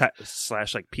ostrich /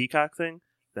 like peacock thing,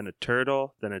 then a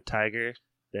turtle, then a tiger,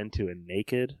 then to a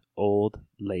naked old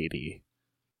lady,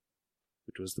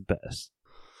 which was the best.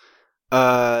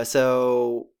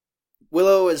 So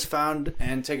Willow is found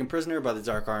and taken prisoner by the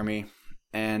Dark Army,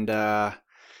 and they're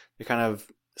kind of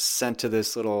sent to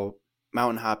this little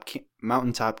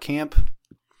mountaintop camp,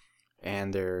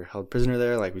 and they're held prisoner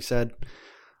there, like we said.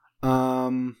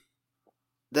 Then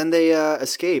they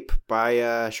escape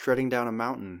by shredding down a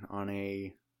mountain on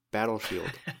a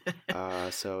battlefield.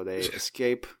 So they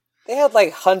escape. They had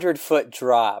like 100-foot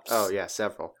drops. Oh yeah,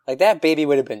 several. Like that baby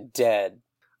would have been dead.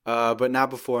 But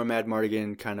not before Mad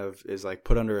Mardigan kind of is like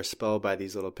put under a spell by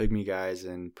these little pygmy guys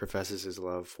and professes his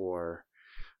love for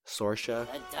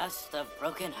Sorsha. The dust of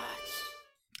broken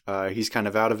hearts. He's kind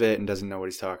of out of it and doesn't know what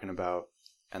he's talking about.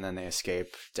 And then they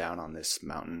escape down on this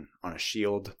mountain on a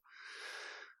shield.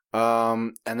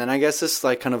 And then I guess this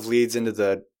like kind of leads into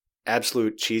the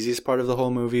absolute cheesiest part of the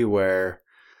whole movie where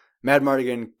Mad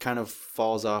Mardigan kind of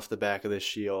falls off the back of the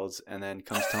shields and then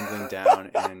comes tumbling down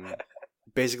and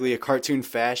basically a cartoon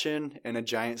fashion and a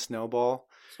giant snowball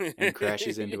and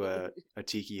crashes into a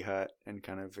tiki hut and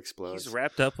kind of explodes. He's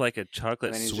wrapped up like a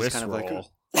chocolate Swiss kind of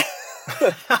roll.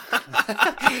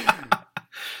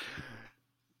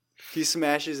 He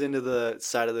smashes into the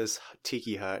side of this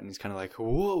tiki hut and he's kind of like,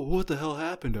 whoa, what the hell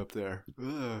happened up there?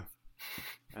 Ugh.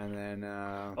 And then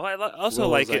I also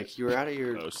Willow's like it. You were out of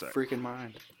your freaking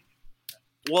mind.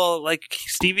 Well, like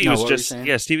Stevie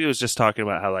Stevie was just talking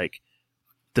about how like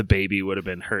the baby would have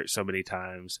been hurt so many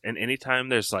times, and anytime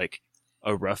there's like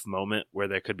a rough moment where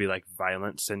there could be like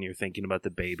violence and you're thinking about the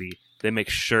baby, they make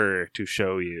sure to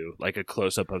show you like a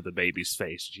close up of the baby's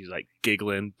face. She's like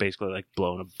giggling, basically like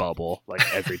blowing a bubble like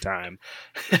every time.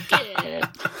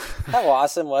 How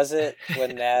awesome was it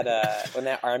when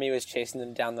that army was chasing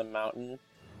them down the mountain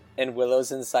and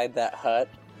Willow's inside that hut,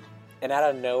 and out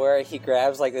of nowhere he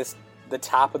grabs like the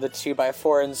top of the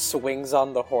 2x4 and swings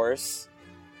on the horse.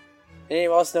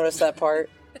 Anyone else notice that part?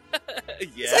 Yeah.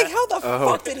 It's like, how the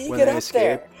fuck did he get up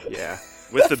there? Yeah.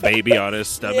 With the baby on his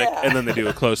stomach, Yeah. and then they do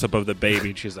a close-up of the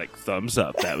baby, and she's like, thumbs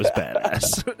up, that was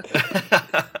badass.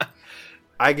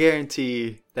 I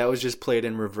guarantee that was just played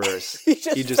in reverse. He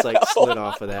He just like slid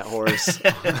off of that horse.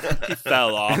 He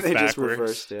fell off And they backwards. just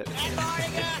reversed it.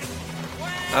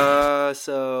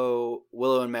 So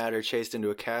Willow and Matt are chased into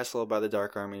a castle by the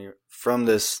Dark Army from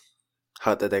this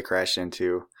hut that they crashed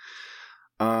into.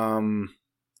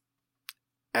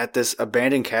 At this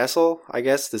abandoned castle, I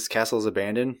guess this castle is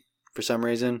abandoned for some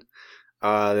reason.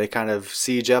 They kind of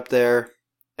siege up there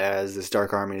as this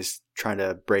Dark Army is trying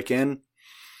to break in.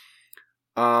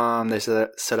 They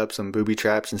set up some booby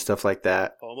traps and stuff like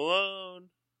that. Home Alone.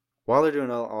 While they're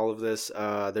doing all of this,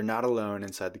 they're not alone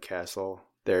inside the castle.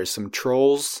 There's some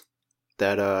trolls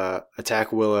that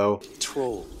attack Willow.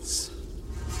 Trolls.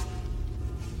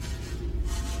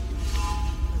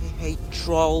 I hate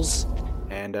trolls.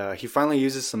 And he finally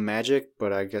uses some magic,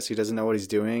 but I guess he doesn't know what he's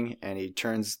doing. And he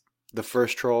turns the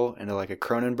first troll into like a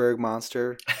Cronenberg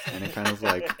monster. And it kind of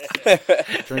like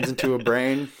turns into a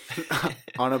brain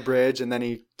on a bridge. And then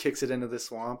he kicks it into the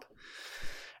swamp.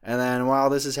 And then while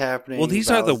this is happening... Well,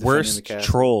 these are the worst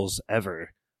trolls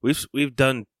ever. We've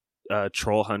done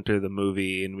Troll Hunter, the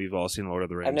movie, and we've all seen Lord of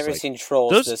the Rings. I've never seen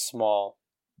trolls this small.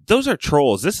 Those are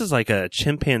trolls. This is like a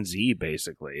chimpanzee,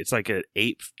 basically. It's like an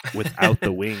ape without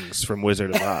the wings from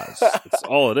Wizard of Oz. That's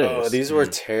all it is. Oh, these were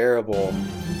terrible.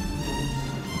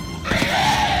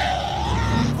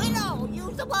 Willow,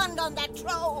 use the wand on that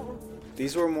troll.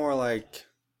 These were more like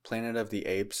Planet of the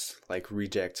Apes, like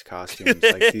reject costumes.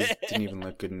 Like these didn't even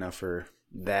look good enough for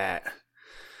that.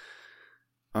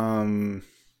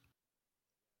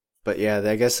 But yeah,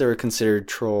 I guess they were considered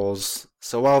trolls.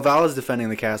 So while Val is defending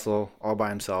the castle all by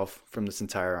himself from this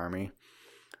entire army,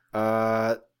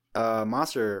 a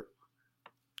monster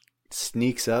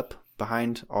sneaks up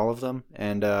behind all of them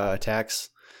and attacks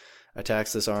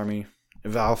this army.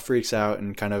 Val freaks out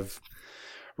and kind of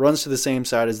runs to the same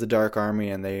side as the Dark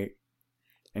Army, and they,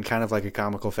 in kind of like a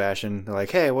comical fashion, they're like,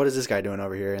 "Hey, what is this guy doing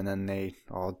over here?" And then they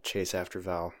all chase after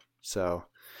Val. So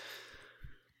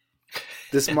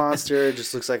this monster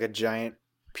just looks like a giant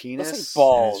penis. Looks like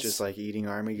balls. And it's just like eating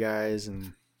army guys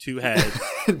and two-headed.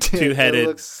 It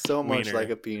looks so much wiener. like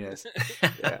a penis.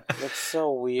 Yeah, Looks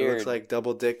so it weird. looks like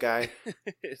double dick guy.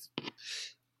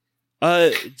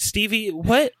 Stevie,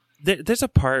 what? There's a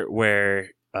part where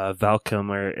Val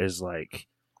Kilmer is like,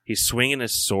 he's swinging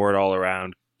his sword all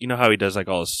around. You know how he does like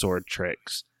all his sword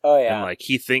tricks? Oh yeah. And like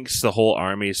he thinks the whole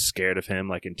army is scared of him,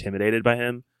 like intimidated by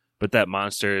him. But that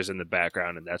monster is in the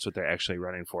background, and that's what they're actually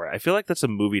running for. I feel like that's a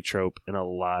movie trope in a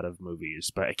lot of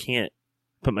movies, but I can't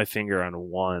put my finger on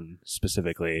one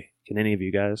specifically. Can any of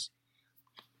you guys?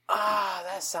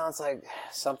 That sounds like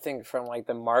something from like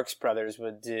the Marx Brothers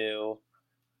would do,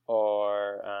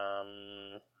 or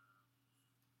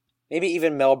maybe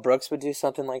even Mel Brooks would do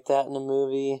something like that in a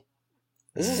movie.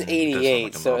 This is '88,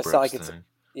 like so it's not like it's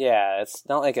it's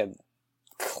not like a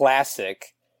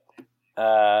classic.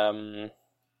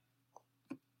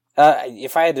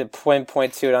 If I had to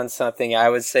point to it on something, I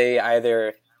would say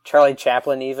either Charlie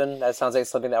Chaplin. Even that sounds like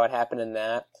something that would happen in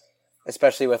that,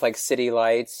 especially with like City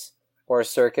Lights or a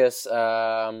circus.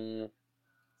 Yeah,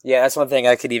 that's one thing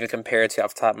I could even compare it to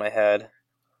off the top of my head.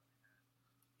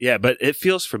 Yeah, but it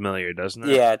feels familiar, doesn't it?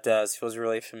 Yeah, it does. Feels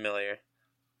really familiar.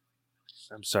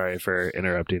 I'm sorry for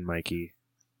interrupting, Mikey.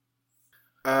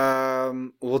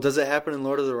 Well, does it happen in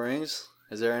Lord of the Rings?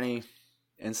 Is there any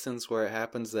instance where it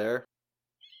happens there?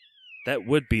 That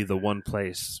would be the one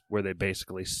place where they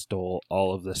basically stole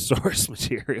all of the source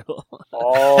material.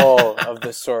 All of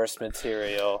the source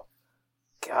material.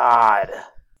 God.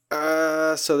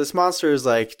 So this monster is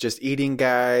like just eating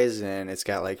guys, and it's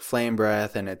got like flame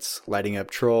breath, and it's lighting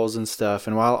up trolls and stuff.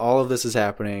 And while all of this is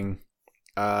happening,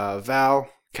 Val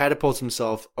catapults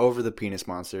himself over the penis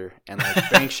monster and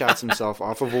like bank shots himself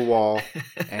off of a wall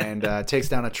and takes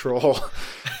down a troll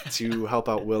to help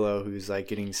out Willow, who's like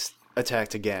getting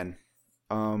attacked again.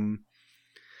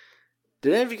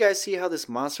 Did any of you guys see how this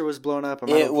monster was blown up?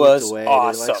 It was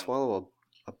awesome. Did it like swallow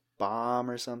a bomb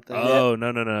or something? Oh,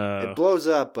 no. It blows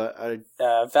up, but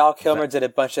Val Kilmer did a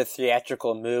bunch of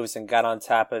theatrical moves and got on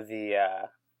top of the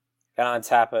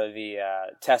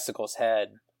testicle's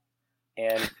head.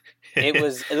 And it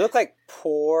looked like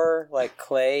poor like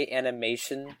clay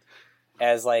animation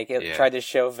as like it tried to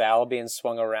show Val being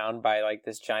swung around by like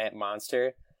this giant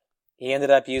monster. He ended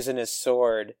up using his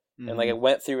sword and like it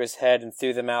went through his head and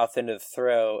through the mouth into the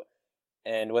throat.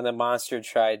 And when the monster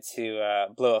tried to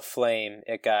blow a flame,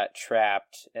 it got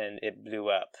trapped and it blew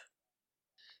up.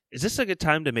 Is this a good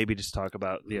time to maybe just talk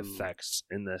about the effects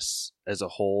in this as a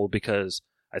whole? Because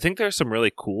I think there's some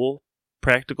really cool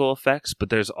practical effects,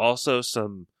 but there's also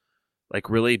some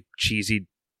like really cheesy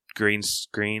green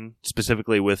screen,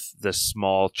 specifically with the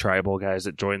small tribal guys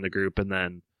that join the group, and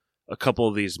then a couple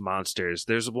of these monsters.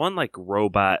 There's one like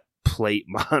robot plate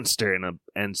monster in an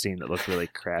end scene that looked really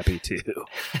crappy too.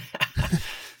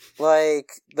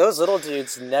 Like those little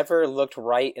dudes never looked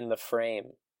right in the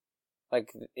frame.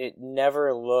 Like it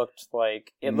never looked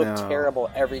like it looked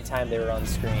terrible every time they were on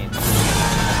screen.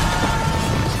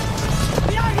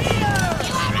 We are here!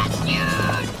 You are rescued!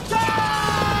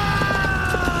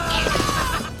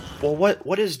 Well,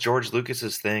 what is George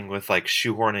Lucas's thing with like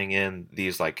shoehorning in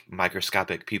these like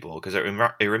microscopic people? Because it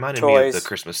reminded me of the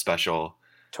Christmas special.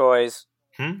 Toys.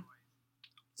 Well,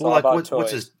 like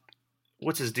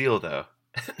what's his deal though?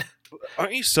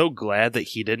 Aren't you so glad that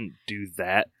he didn't do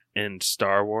that in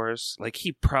Star Wars? Like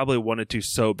he probably wanted to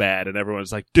so bad, and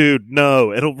everyone's like, "Dude,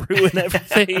 no, it'll ruin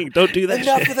everything. Don't do that."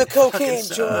 Enough of the cocaine,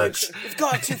 George. It's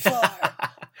gone too far.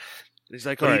 He's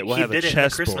like, "All right, we'll have a chessboard." He did it in the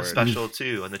Christmas special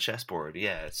too, on the chessboard.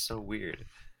 Yeah, it's so weird.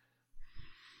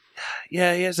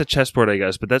 Yeah, he has a chessboard, I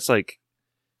guess, but that's like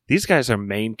these guys are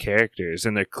main characters,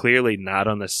 and they're clearly not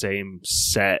on the same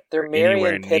set. They're Merry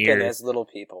and Pippin as little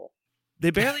people. They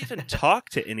barely even talk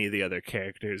to any of the other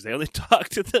characters. They only talk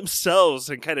to themselves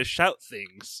and kind of shout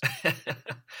things.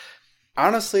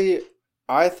 Honestly,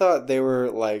 I thought they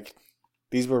were like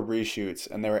these were reshoots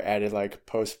and they were added like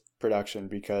post-production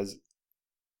because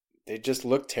they just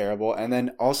look terrible. And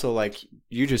then also, like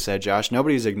you just said, Josh,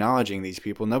 nobody's acknowledging these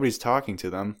people. Nobody's talking to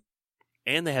them.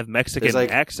 And they have Mexican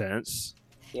accents.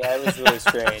 Yeah, it was really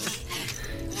strange.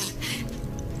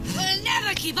 We'll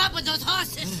never keep up with those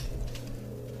horses.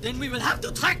 Then we will have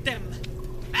to track them.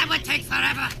 That would take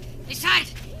forever.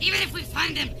 Besides, even if we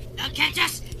find them, they'll catch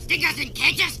us, stick us in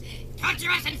cages, torture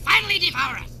us, and finally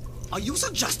devour us. Are you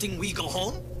suggesting we go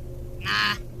home?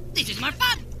 Nah, this is more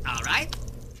fun. All right.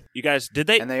 You guys, did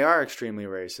they? And they are extremely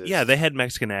racist. Yeah, they had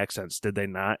Mexican accents, did they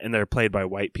not? And they're played by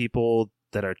white people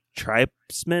that are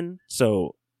tribesmen.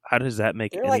 So how does that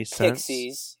make They're any like sense?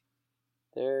 Pixies.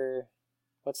 They're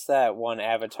what's that one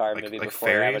Avatar movie like before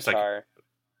fairies? Avatar? Like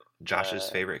Josh's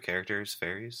favorite characters,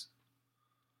 fairies.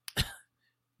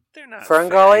 They're not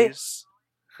Ferngully? fairies.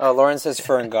 Oh, Lauren says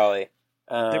Ferngully.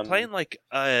 They're playing like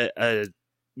a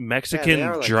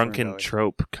Mexican drunken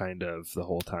trope kind of the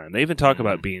whole time. They even talk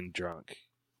about being drunk.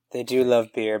 They do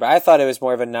love beer, but I thought it was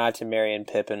more of a nod to Merry and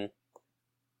Pippin.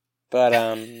 But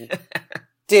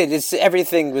dude, it's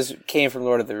everything came from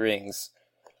Lord of the Rings.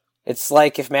 It's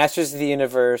like if Masters of the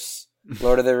Universe,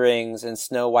 Lord of the Rings, and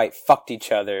Snow White fucked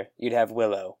each other, you'd have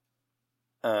Willow.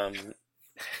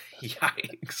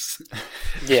 Yikes!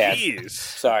 Yeah, Jeez.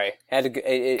 Sorry,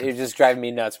 it just driving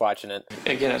me nuts watching it.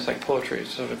 Again, it's like poetry,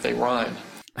 so if they rhyme.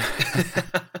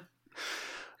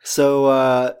 So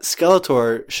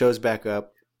Skeletor shows back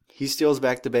up. He steals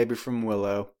back the baby from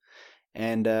Willow,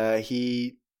 and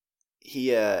he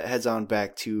heads on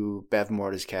back to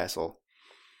Bavmorda's castle.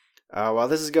 While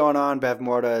this is going on,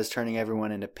 Bavmorda is turning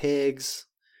everyone into pigs,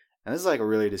 and this is like a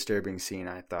really disturbing scene,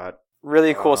 I thought.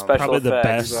 Really cool special effects. The best.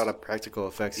 There's a lot of practical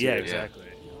effects Yeah, here. exactly.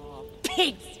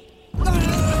 Pigs!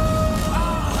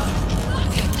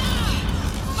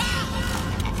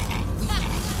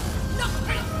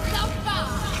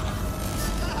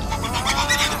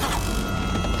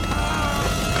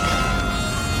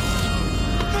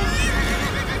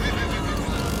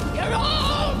 You're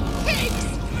all pigs!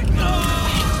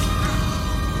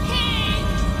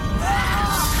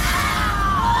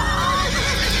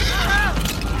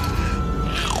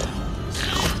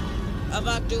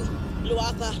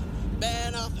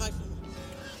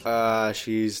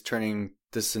 She's turning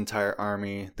this entire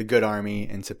army, the good army,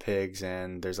 into pigs,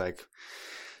 and there's like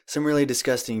some really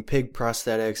disgusting pig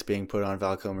prosthetics being put on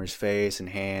Val Kilmer's face and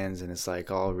hands, and it's like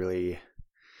all really,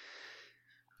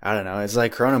 I don't know, it's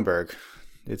like Cronenberg.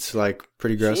 It's like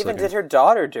pretty gross. She even looking. did her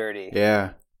daughter dirty.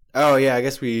 Yeah. Oh yeah, I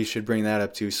guess we should bring that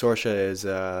up too. Sorsha is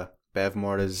Bev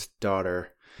Morta's daughter,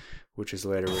 which is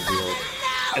later revealed.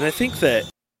 And I think that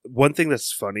one thing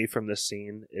that's funny from this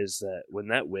scene is that when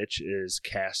that witch is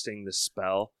casting the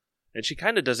spell, and she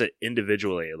kind of does it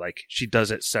individually, like she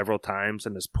does it several times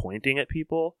and is pointing at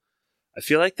people, I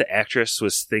feel like the actress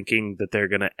was thinking that they're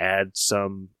going to add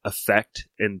some effect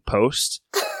in post,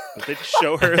 but they just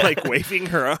show her like waving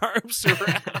her arms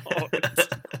around.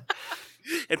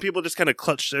 And people just kind of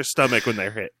clutch their stomach when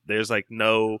they're hit. There's like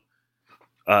no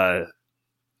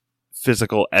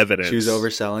physical evidence. She was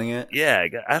overselling it? Yeah,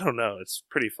 I don't know. It's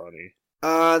pretty funny.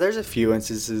 There's a few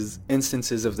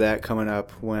instances of that coming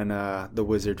up when the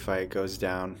wizard fight goes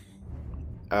down.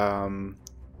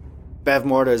 Bev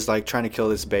Morta is like trying to kill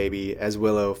this baby as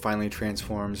Willow finally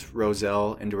transforms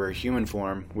Roselle into her human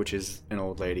form, which is an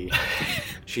old lady.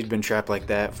 She'd been trapped like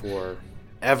that for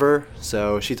ever,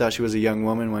 so she thought she was a young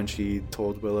woman when she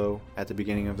told Willow at the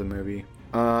beginning of the movie.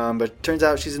 But turns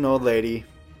out she's an old lady.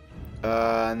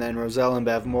 And then Roselle and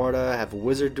Bev Morta have a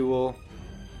wizard duel.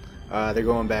 They're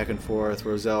going back and forth.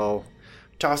 Roselle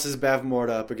tosses Bev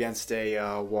Morta up against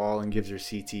a wall and gives her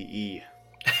CTE.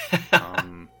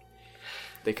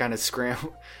 They kind of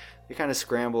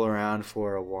scramble around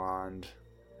for a wand,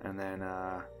 and then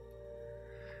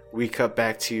we cut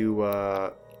back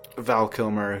to Val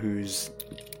Kilmer, who's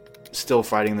still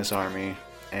fighting this army,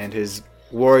 and his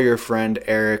warrior friend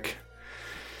Eric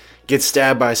gets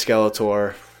stabbed by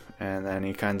Skeletor, and then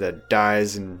he kind of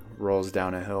dies and rolls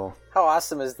down a hill. How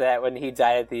awesome is that when he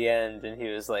died at the end and he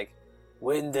was like,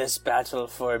 "Win this battle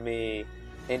for me."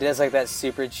 And he does like that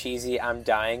super cheesy "I'm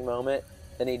dying" moment.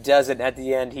 Then he does it, and at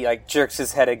the end he like jerks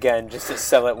his head again just to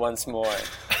sell it once more.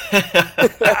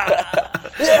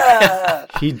 Yeah!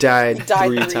 He died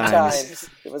three times.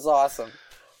 It was awesome.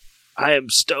 I am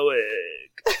stoic.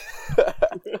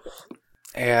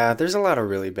 Yeah, there's a lot of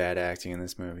really bad acting in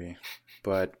this movie,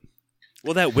 but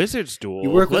well, that wizard's duel. You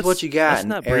work with what you got, let's and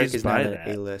not Eric breeze is by not that.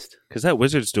 an A-list. Because that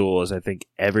wizard's duel is, I think,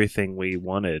 everything we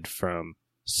wanted from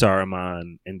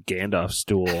Saruman and Gandalf's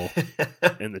duel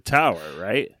in the tower,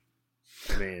 right?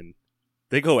 I mean,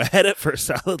 they go at it for a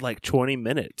solid like 20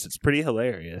 minutes. It's pretty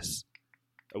hilarious.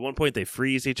 At one point, they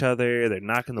freeze each other. They're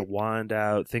knocking the wand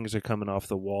out. Things are coming off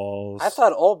the walls. I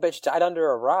thought old bitch died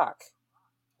under a rock.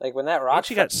 Like when that rock...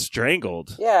 she got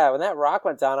strangled. Yeah, when that rock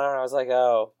went down on her, I was like,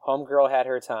 oh, homegirl had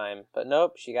her time. But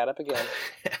nope, she got up again.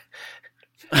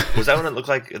 Was that when it looked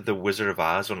like the Wizard of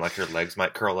Oz, when like her legs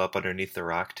might curl up underneath the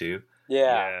rock too?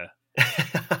 Yeah.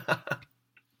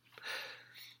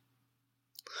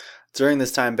 During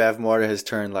this time, Bev Morta has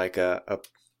turned like a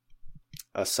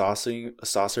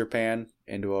saucer pan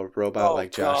into a robot,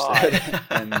 like Josh said,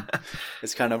 and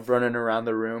it's kind of running around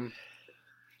the room,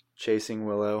 chasing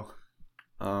Willow.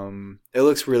 It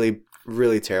looks really,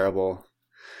 really terrible.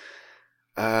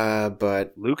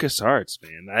 But LucasArts,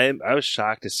 man, I was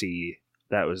shocked to see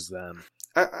that was them.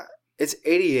 It's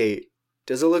 88.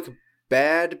 Does it look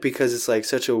bad because it's like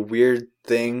such a weird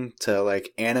thing to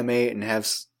like animate and have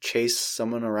chase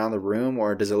someone around the room,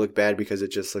 or does it look bad because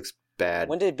it just looks bad?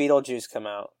 When did Beetlejuice come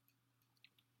out?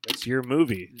 It's your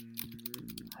movie.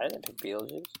 I didn't pick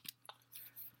Beetlejuice.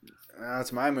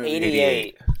 It's my movie.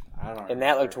 88. I don't know. And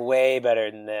that looked way better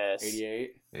than this.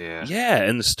 88? Yeah. Yeah,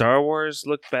 and the Star Wars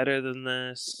looked better than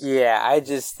this. Yeah, I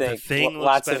just think Thing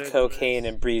lots looks of better cocaine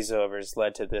and breezovers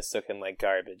led to this looking like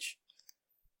garbage.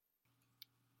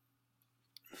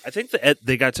 I think that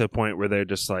they got to a point where they're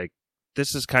just like,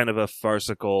 this is kind of a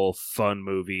farcical, fun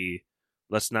movie.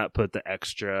 Let's not put the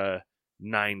extra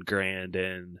 $9,000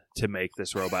 in to make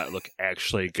this robot look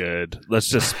actually good. Let's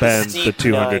just spend the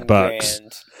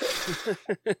 $200.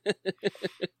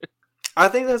 I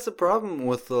think that's the problem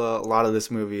with a lot of this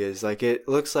movie is like it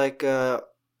looks like a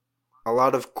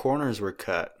lot of corners were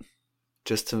cut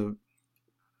just to,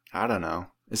 I don't know.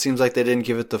 It seems like they didn't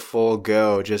give it the full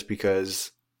go just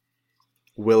because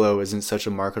Willow isn't such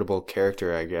a marketable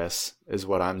character, I guess, is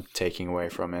what I'm taking away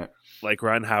from it. Like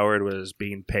Ron Howard was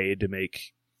being paid to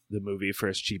make the movie for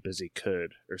as cheap as he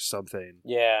could or something.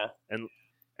 Yeah.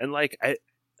 And like I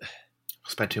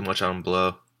spent too much on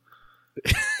Blow.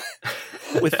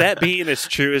 With that being as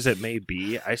true as it may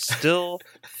be, I still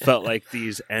felt like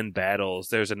these end battles,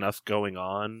 there's enough going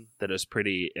on that is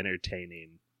pretty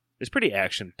entertaining. It's pretty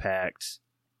action-packed.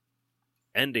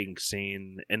 Ending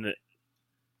scene, and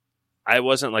I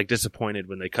wasn't like disappointed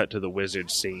when they cut to the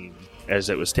wizard scene as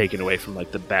it was taken away from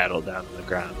like the battle down on the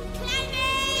ground.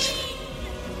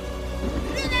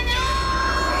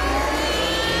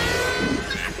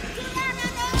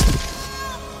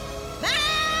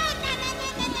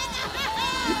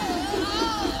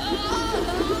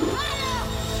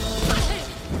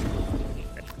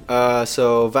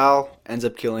 So Val ends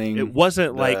up killing It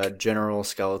wasn't the like General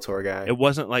Skeletor guy. It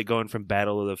wasn't like going from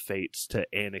Battle of the Fates to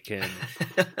Anakin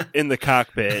in the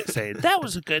cockpit saying, that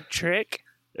was a good trick.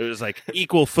 It was like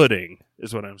equal footing,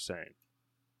 is what I'm saying.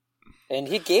 And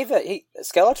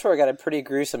Skeletor got a pretty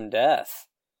gruesome death.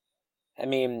 I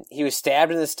mean, he was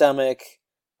stabbed in the stomach,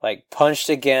 like punched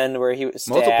again where he was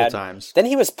stabbed. Multiple times. Then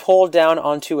he was pulled down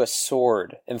onto a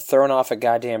sword and thrown off a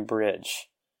goddamn bridge.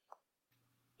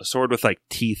 A sword with like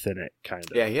teeth in it, kind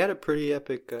of. Yeah, he had a pretty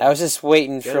epic... I was just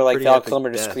waiting for like Val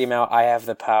Kilmer to death. scream out, "I have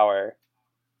the power."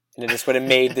 And it just would have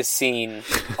made the scene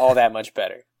all that much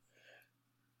better.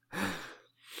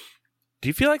 Do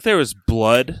you feel like there was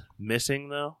blood missing,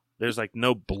 though? There's like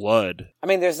no blood. I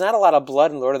mean, there's not a lot of blood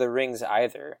in Lord of the Rings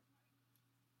either.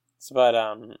 But,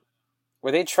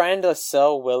 were they trying to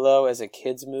sell Willow as a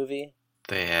kid's movie?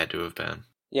 They had to have been.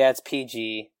 Yeah, it's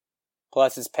PG.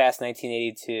 Plus, it's past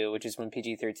 1982, which is when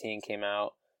PG-13 came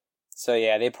out. So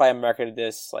yeah, they probably marketed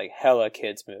this like hella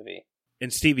kids movie.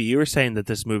 And Stevie, you were saying that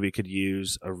this movie could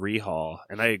use a rehaul,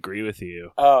 and I agree with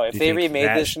you. Oh, if they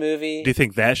remade this movie... Do you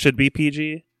think that should be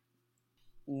PG?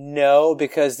 No,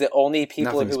 because the only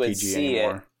people Nothing's who would PG see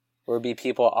anymore. it would be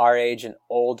people our age and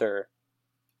older.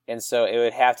 And so it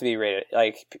would have to be rated,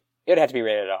 it would have to be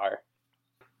rated R.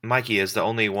 Mikey, is the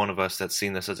only one of us that's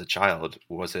seen this as a child.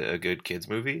 Was it a good kids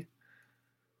movie?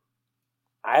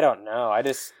 I don't know. I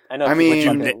know. I people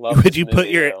mean, fucking love would you this put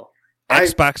movie, your though.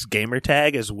 Xbox gamer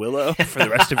tag as Willow for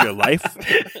the rest of your life?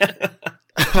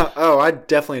 Oh, I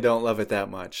definitely don't love it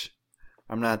that much.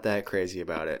 I'm not that crazy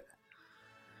about it.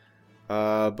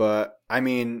 But, I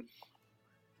mean,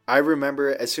 I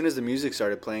remember as soon as the music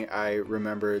started playing, I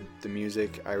remembered the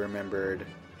music. I remembered,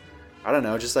 I don't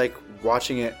know, just like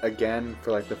watching it again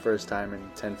for like the first time in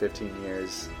 10, 15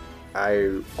 years.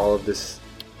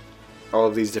 All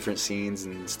of these different scenes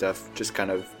and stuff just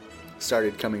kind of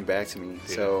started coming back to me.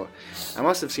 Yeah. So I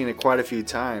must have seen it quite a few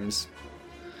times.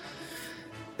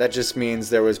 That just means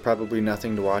there was probably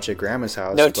nothing to watch at Grandma's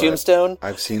house. No Tombstone?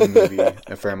 I've seen the movie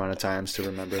a fair amount of times to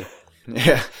remember.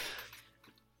 Yeah.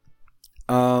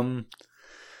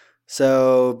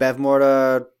 So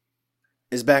Bavmorda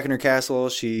is back in her castle.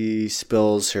 She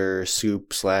spills her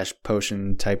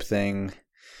soup/potion type thing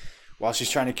while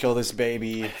she's trying to kill this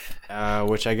baby,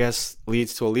 which I guess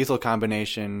leads to a lethal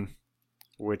combination,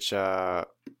 which paired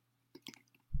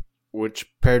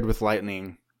with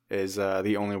lightning is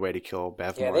the only way to kill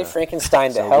Bavmorda. Yeah, they Frankensteined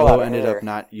the so hell Willow out of ended her. up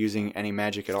not using any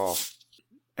magic at all.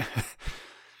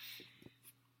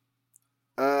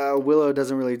 Willow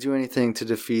doesn't really do anything to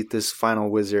defeat this final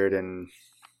wizard, and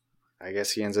I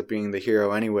guess he ends up being the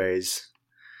hero anyways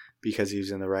because he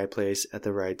was in the right place at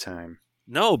the right time.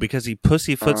 No, because he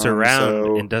pussyfoots around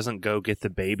so- and doesn't go get the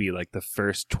baby like the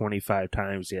first 25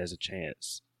 times he has a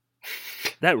chance.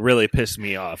 That really pissed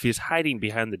me off. He's hiding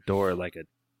behind the door like a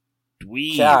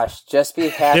dweeb. Josh, just be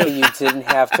happy you didn't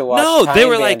have to watch No, Time they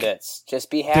were like- Bandits. Just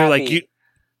be happy. They're like,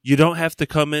 you don't have to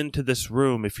come into this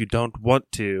room if you don't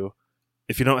want to,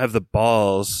 if you don't have the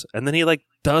balls. And then he like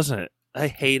doesn't. I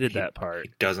hated that part.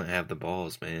 He doesn't have the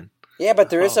balls, man. Yeah, but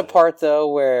there is a part, though,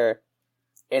 where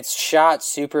it's shot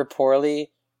super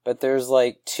poorly, but there's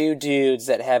like two dudes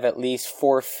that have at least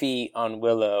 4 feet on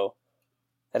Willow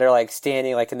that are like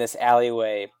standing like in this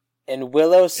alleyway. And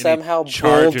Willow somehow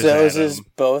charges at bulldozes him.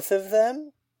 both of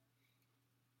them?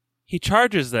 He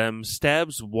charges them,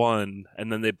 stabs one,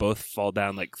 and then they both fall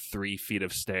down like 3 feet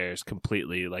of stairs,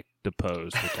 completely like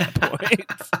deposed at that point.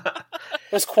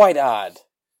 It was quite odd.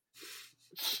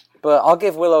 But I'll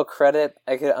give Willow credit.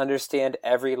 I could understand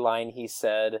every line he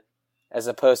said, as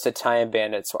opposed to Time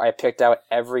Bandits, where I picked out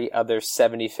every other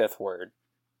 75th word.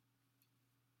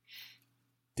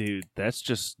 Dude, that's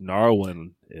just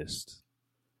Narwhalist.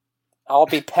 I'll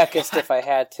be peckist if I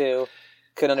had to.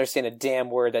 Couldn't understand a damn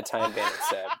word that Time Bandits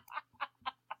said.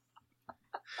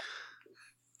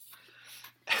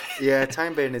 Yeah,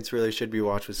 Time Bandits really should be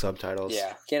watched with subtitles.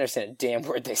 Yeah, can't understand a damn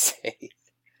word they say.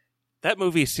 That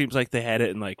movie seems like they had it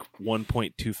in like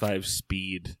 1.25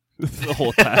 speed the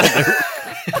whole time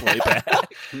they play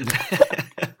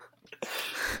back.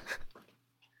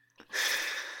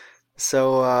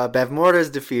 So Bavmorda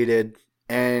is defeated,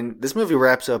 and this movie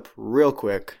wraps up real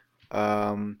quick.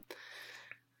 The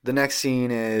next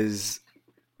scene is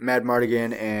Mad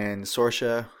Mardigan and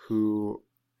Sorsha, who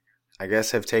I guess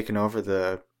have taken over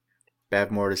the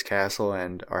Bavmorda's castle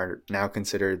and are now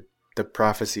considered the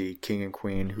prophecy king and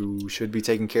queen who should be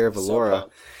taking care of Allura.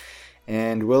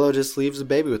 And Willow just leaves the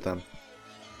baby with them.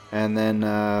 And then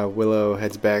Willow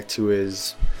heads back to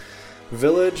his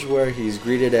village where he's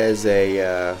greeted as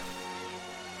a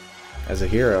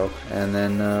hero. And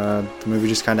then the movie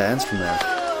just kind of ends from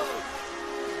there.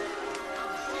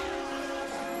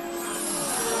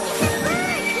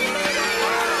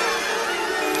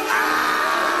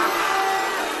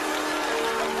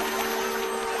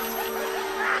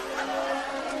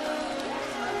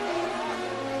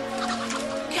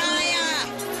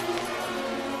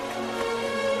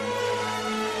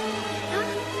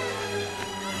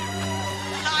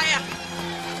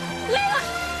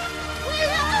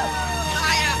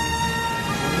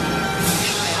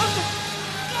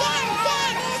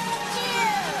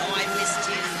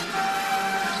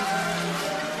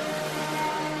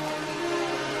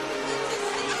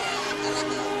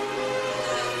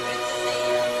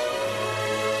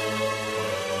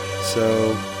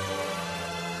 So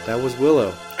that was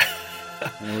Willow.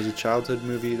 And it was a childhood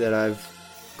movie that I've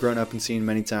grown up and seen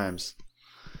many times.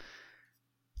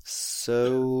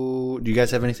 So, do you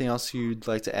guys have anything else you'd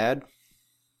like to add?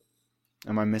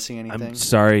 Am I missing anything? I'm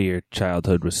sorry your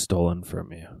childhood was stolen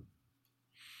from you.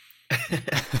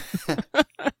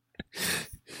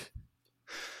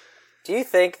 Do you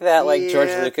think that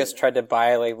George Lucas tried to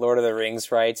buy Lord of the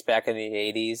Rings rights back in the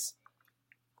 80s,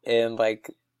 and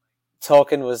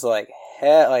Tolkien was the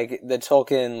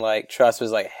Tolkien trust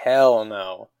was hell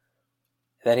no.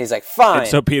 And then he's like, fine,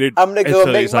 so Peter, I'm gonna go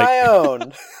make my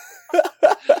own.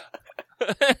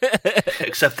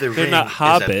 Except the they're ring not is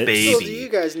hobbits. a baby. Well, do you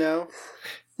guys know?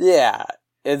 Yeah,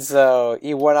 and so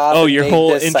he went off. Oh, and your made whole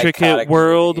this intricate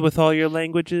world movie. with all your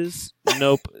languages?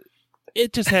 Nope.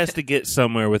 It just has to get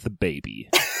somewhere with a baby.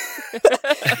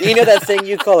 You know that thing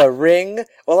you call a ring?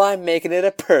 Well, I'm making it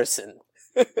a person.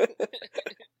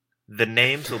 The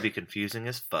names will be confusing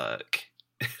as fuck.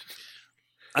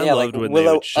 I loved when they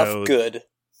Willow would show of good.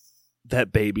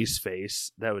 that baby's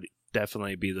face. That would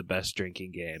definitely be the best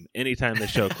drinking game. Anytime they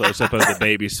show a close up of the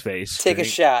baby's face, Take a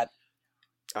shot.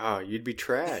 Oh, you'd be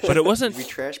trash. But it wasn't. You'd be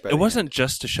trash by It wasn't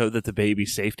just to show that the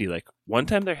baby's safety. One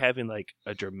time they're having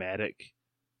a dramatic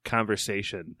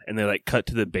conversation, and they cut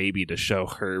to the baby to show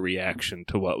her reaction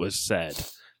to what was said.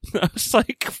 I was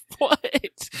like, what?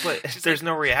 But there's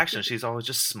no reaction. She's always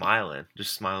just smiling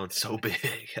so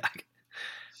big.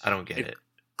 I don't get it.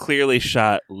 Clearly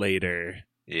shot later.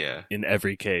 Yeah. In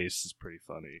every case is pretty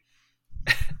funny.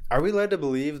 Are we led to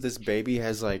believe this baby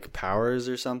has powers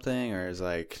or something, or is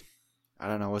I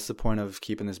don't know, what's the point of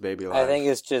keeping this baby alive? I think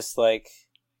it's just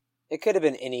it could have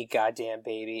been any goddamn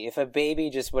baby. If a baby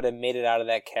just would have made it out of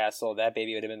that castle, that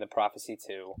baby would have been the prophecy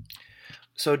too.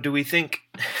 So do we think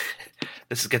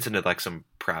this gets into some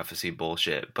prophecy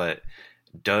bullshit, but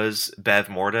does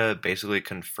Bavmorda basically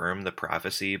confirm the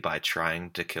prophecy by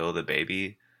trying to kill the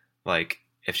baby?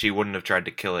 If she wouldn't have tried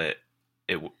to kill it,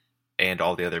 and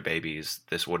all the other babies,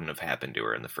 this wouldn't have happened to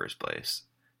her in the first place.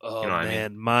 Oh, you know what man, I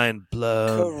mean? mind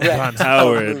blown. Correct. Ron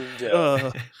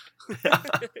Howard.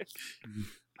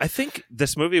 I think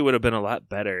this movie would have been a lot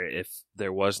better if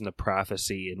there wasn't a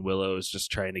prophecy and Willow's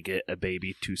just trying to get a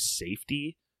baby to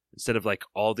safety instead of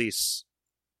all these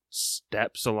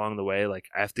steps along the way. I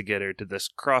have to get her to this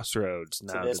crossroads,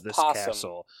 now to this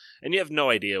castle. And you have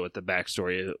no idea what the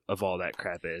backstory of all that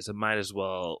crap is. It might as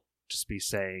well just be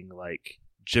saying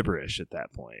gibberish at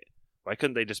that point. Why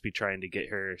couldn't they just be trying to get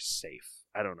her safe?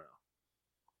 I don't know.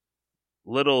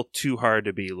 Little too hard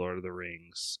to be Lord of the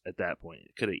Rings at that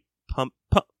point. Could have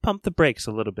pump the brakes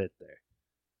a little bit there.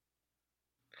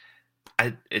 I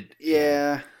don't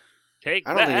think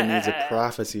it needs a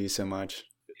prophecy so much.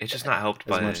 It's just not helped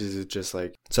by as much as it's just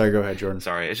sorry, go ahead, Jordan.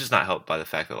 Sorry, it's just not helped by the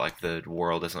fact that the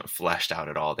world isn't fleshed out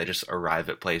at all. They just arrive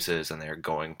at places and they're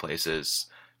going places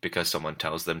because someone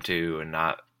tells them to, and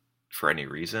not for any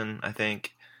reason. I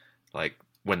think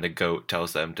when the goat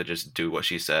tells them to just do what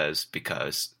she says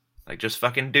because just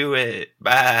fucking do it.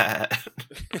 Bye.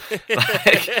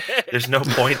 There's no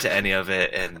point to any of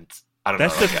it, and I don't know.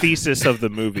 That's the thesis of the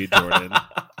movie, Jordan.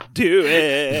 Do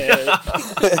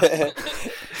it.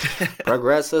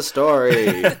 Progress the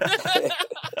story.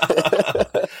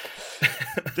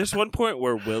 There's one point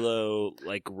where Willow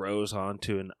rows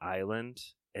onto an island,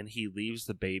 and he leaves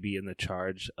the baby in the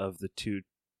charge of the 2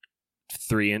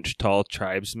 3-inch tall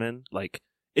tribesmen.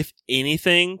 If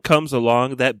anything comes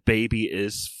along, that baby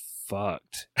is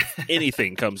fucked. If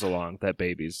anything comes along, that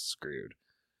baby's screwed.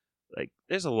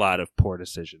 There's a lot of poor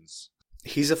decisions.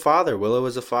 He's a father. Willow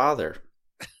is a father.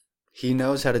 He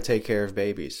knows how to take care of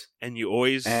babies. And you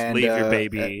always leave your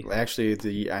baby. Actually,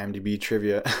 the IMDb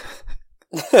trivia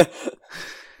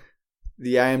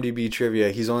The IMDb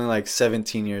trivia, he's only like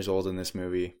 17 years old in this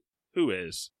movie. Who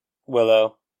is?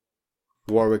 Willow.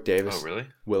 Warwick Davis. Oh, really?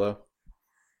 Willow.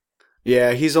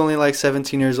 Yeah, he's only like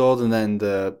 17 years old, and then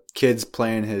the kid's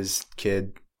playing his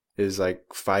kid is like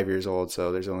 5 years old,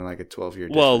 so there's only like a 12-year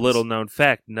difference. Well, little known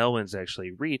fact, no one's actually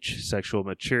reached sexual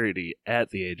maturity at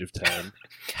the age of 10.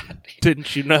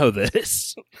 Didn't you know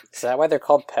this? Is that why they're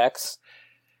called pecs?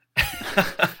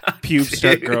 Pubes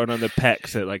start growing on the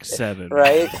pecs at like 7.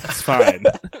 Right? It's fine.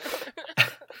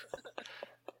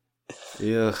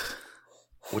 Ugh.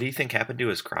 What do you think happened to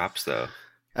his crops, though?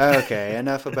 Okay,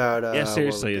 enough about... yeah,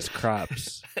 seriously, his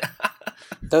crops.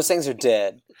 Those things are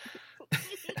dead.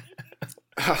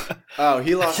 Oh,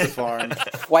 he lost the farm.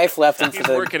 Wife left him for He's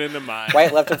the... working in the mine.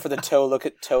 Wife left him for the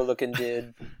toe-looking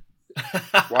dude.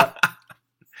 What?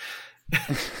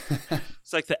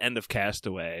 It's like the end of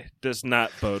Castaway. Does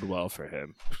not bode well for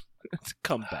him.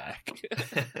 Come back.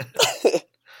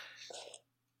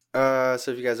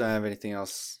 So if you guys don't have anything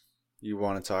else you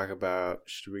want to talk about,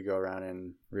 should we go around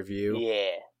and review?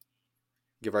 Yeah.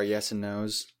 Give our yes and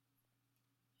no's.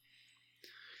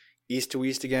 East to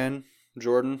West again,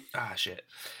 Jordan. Ah, shit.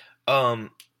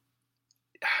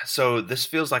 So this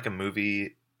feels like a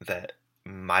movie that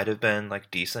might have been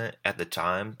like decent at the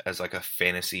time as like a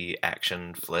fantasy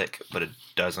action flick, but it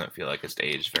doesn't feel like it's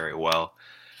aged very well.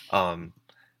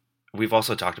 We've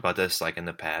also talked about this like in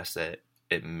the past that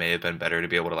it may have been better to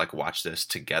be able to like watch this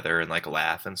together and like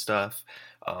laugh and stuff.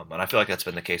 And I feel like that's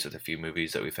been the case with a few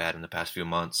movies that we've had in the past few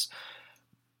months.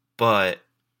 But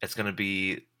it's going to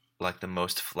be like the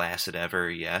most flaccid ever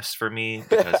yes for me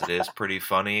because it is pretty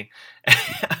funny.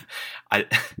 I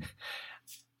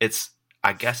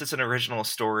guess it's an original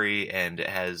story and it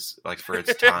has like for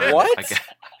its time. What?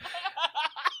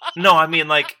 No, I mean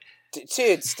like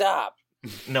dude, stop.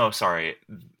 No, sorry.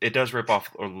 It does rip off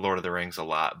Lord of the Rings a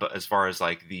lot, but as far as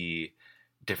like the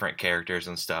different characters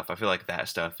and stuff, I feel like that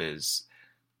stuff is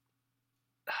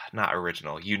not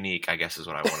original, unique, I guess is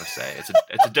what I want to say. It's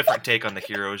a different take on the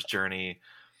hero's journey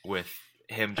with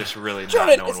him just really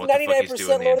not knowing what the fuck he's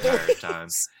doing the entire time.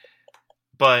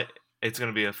 But it's going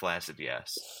to be a flaccid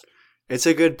yes. It's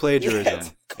a good plagiarism. Yeah,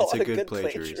 it's a good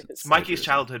plagiarism. It's Mikey's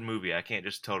childhood movie. I can't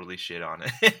just totally shit on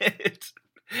it.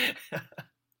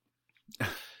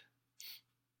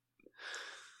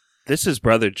 This is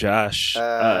brother Josh.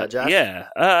 Josh? Yeah.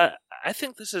 I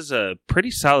think this is a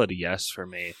pretty solid yes for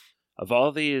me. Of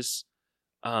all these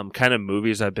kind of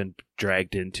movies I've been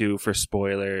dragged into for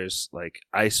spoilers, like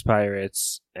Ice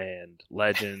Pirates and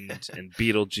Legend and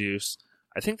Beetlejuice,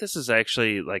 I think this is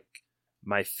actually like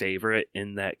my favorite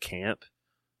in that camp.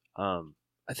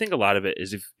 I think a lot of it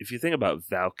is if you think about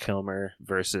Val Kilmer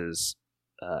versus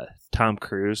Tom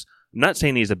Cruise, I'm not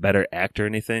saying he's a better actor or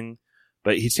anything,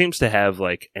 but he seems to have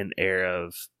like an air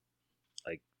of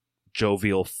like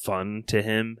jovial fun to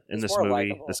him in this movie.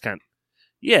 Likeable. This kind,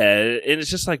 yeah, and it's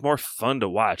just like more fun to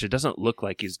watch. It doesn't look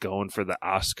like he's going for the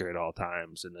Oscar at all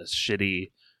times in this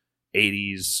shitty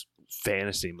 80s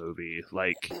fantasy movie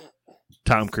like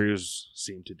Tom Cruise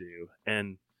seemed to do.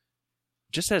 And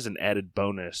just as an added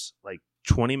bonus, like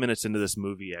 20 minutes into this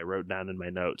movie, I wrote down in my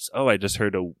notes, oh, I just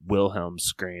heard a Wilhelm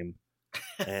scream.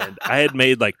 And I had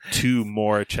made like 2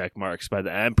 more check marks by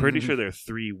the I'm pretty sure there are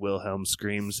 3 Wilhelm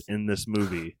screams in this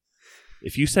movie.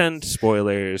 If you send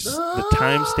spoilers, the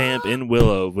timestamp in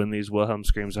Willow of when these Wilhelm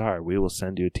screams are, we will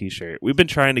send you a t-shirt. We've been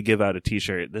trying to give out a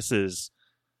t-shirt. This is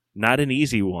not an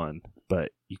easy one, but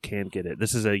you can get it.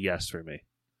 This is a yes for me.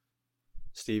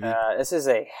 Stevie? This is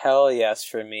a hell yes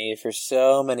for me for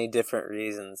so many different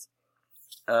reasons.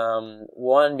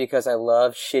 One, because I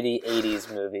love shitty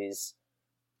 80s movies.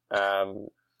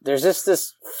 There's just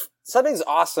this... Something's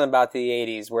awesome about the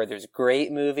 80s where there's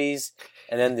great movies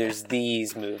and then there's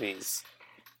these movies.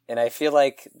 And I feel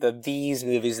like these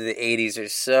movies of the 80s are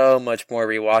so much more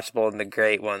rewatchable than the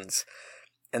great ones.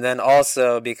 And then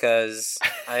also because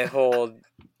I hold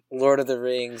Lord of the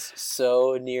Rings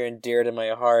so near and dear to my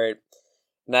heart,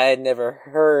 and I had never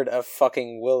heard of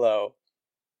fucking Willow.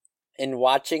 And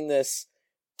watching this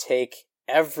take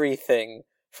everything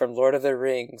from Lord of the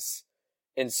Rings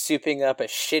and souping up a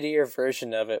shittier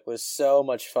version of it was so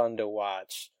much fun to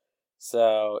watch.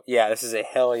 So, yeah, this is a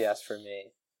hell yes for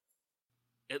me.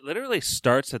 It literally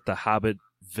starts at the Hobbit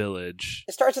village.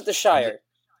 It starts at the Shire.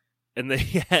 And they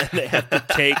have to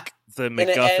take the MacGuffin. And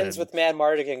it ends with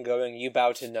Madmartigan going, "You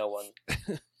bow to no one."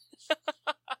 It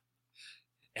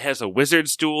has a wizard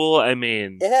stool. I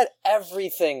mean... It had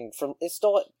everything from... It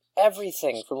stole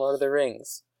everything from Lord of the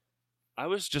Rings. I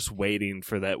was just waiting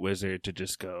for that wizard to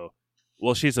just go,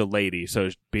 Well, she's a lady, so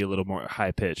it'd be a little more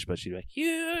high pitched, but she'd be like,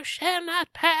 "You shall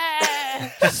not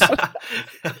pass."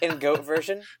 In goat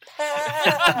version,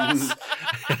 pass.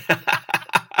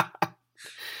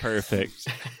 Perfect.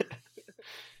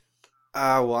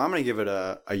 Well, I'm gonna give it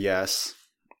a yes.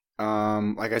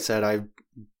 Like I said, I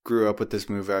grew up with this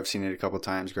movie. I've seen it a couple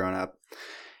times growing up,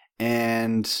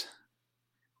 and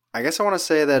I guess I want to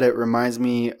say that it reminds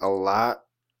me a lot.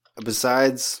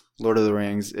 Besides Lord of the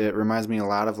Rings, it reminds me a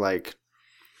lot of like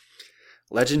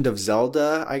Legend of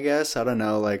Zelda, I guess. I don't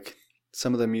know, like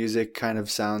some of the music kind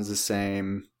of sounds the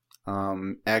same.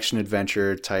 Action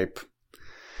adventure type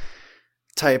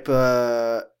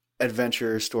adventure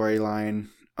storyline.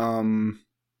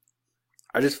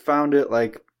 I just found it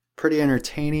like pretty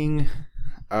entertaining.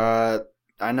 I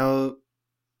know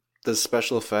the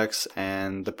special effects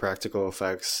and the practical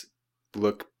effects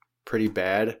look pretty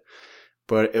bad,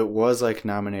 but it was like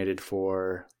nominated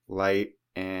for light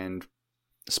and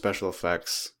special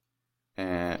effects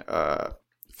and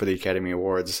for the Academy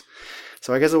Awards.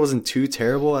 So I guess it wasn't too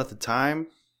terrible at the time.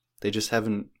 They just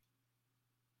haven't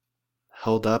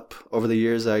held up over the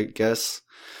years, I guess.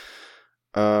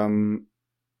 I know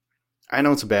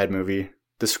it's a bad movie.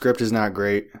 The script is not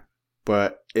great,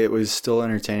 but it was still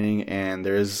entertaining and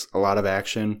there's a lot of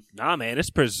action. Nah, man,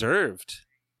 it's preserved.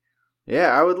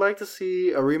 Yeah, I would like to see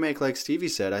a remake like Stevie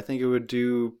said. I think it would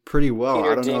do pretty well.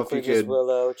 Peter I don't know if you Dinklage as could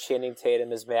Willow, Channing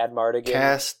Tatum as Mad Mardigan,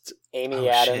 cast Amy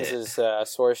Adams as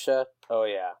Sorsha. Oh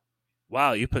yeah.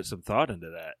 Wow, you put some thought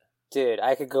into that. Dude,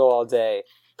 I could go all day.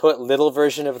 Put little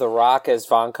version of The Rock as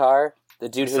Vonkar, the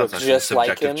dude who looks just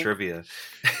like him. Trivia.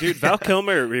 Dude, Val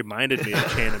Kilmer reminded me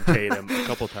of Channing Tatum a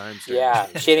couple times. Yeah,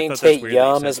 Channing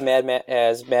Tatum as Mad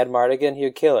Mardigan, he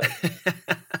would kill it.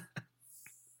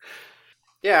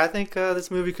 Yeah, I think this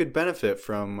movie could benefit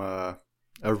from a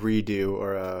redo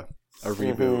or a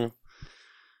reboot. Mm-hmm.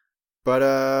 But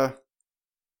I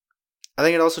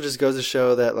think it also just goes to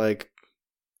show that like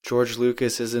George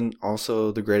Lucas isn't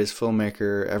also the greatest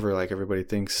filmmaker ever, like everybody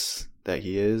thinks that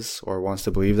he is or wants to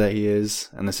believe that he is.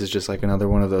 And this is just like another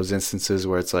one of those instances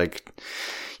where it's like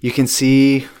you can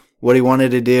see what he wanted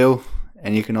to do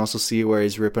and you can also see where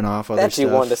he's ripping off other stuff. He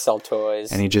wanted to sell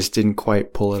toys. And he just didn't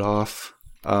quite pull it off.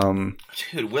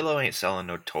 Dude, Willow ain't selling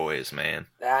no toys, man.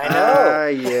 I know.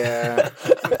 Yeah.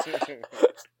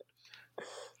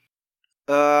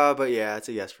 But yeah, it's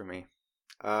a yes for me.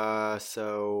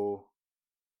 So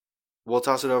we'll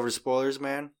toss it over to spoilers,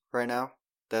 man, right now.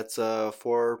 That's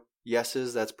 4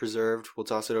 yeses. That's preserved. We'll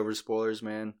toss it over to spoilers,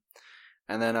 man.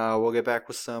 And then we'll get back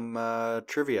with some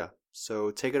trivia. So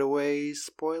take it away,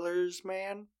 spoilers,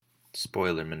 man.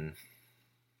 Spoilerman.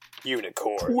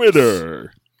 Unicorn.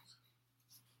 Twitter.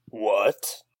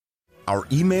 What? Our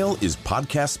email is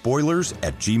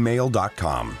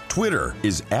podcastspoilers@gmail.com. Twitter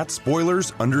is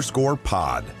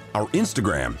 @spoilers_pod. Our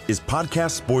Instagram is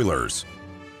podcastspoilers.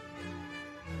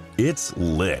 It's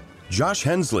lit. Josh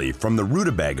Hensley from the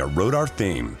Rutabaga wrote our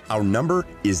theme. Our number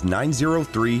is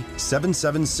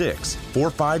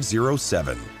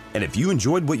 903-776-4507. And if you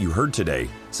enjoyed what you heard today,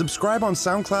 subscribe on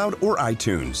SoundCloud or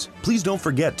iTunes. Please don't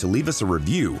forget to leave us a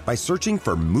review by searching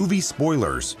for Movie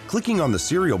Spoilers, clicking on the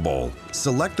cereal bowl,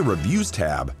 select the Reviews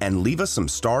tab, and leave us some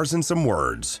stars and some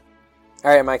words.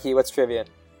 All right, Mikey, what's trivia?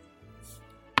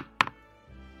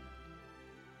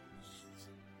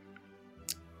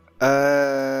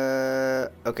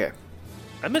 Okay.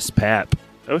 I miss Pap.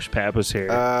 I wish Pap was here.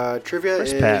 Trivia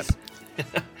Where's is... Pap?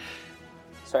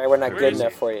 Sorry, we're not Where good is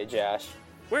enough he? for you, Josh.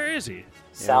 Where is he?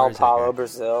 Sao where is that Paulo, guy?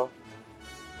 Brazil.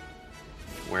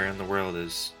 Where in the world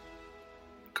is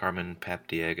Carmen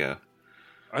Papdiego?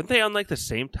 Aren't they on like the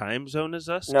same time zone as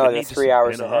us? No, Couldn't they're he just 3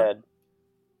 hours been on? ahead.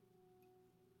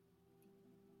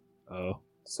 Oh.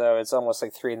 So it's almost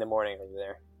like 3 in the morning over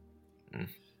there.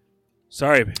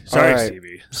 Sorry, All right.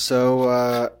 Stevie.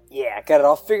 So, Yeah, I got it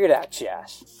all figured out,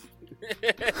 Josh.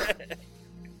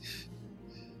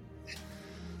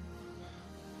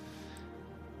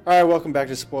 all right, welcome back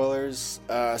to spoilers.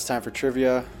 It's time for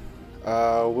trivia.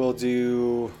 We'll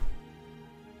do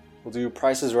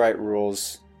Price is Right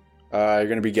rules. You're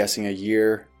going to be guessing a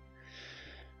year.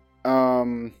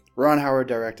 Ron Howard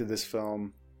directed this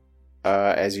film.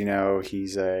 As you know,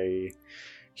 he's a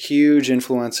huge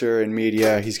influencer in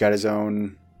media. He's got his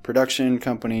own production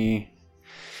company.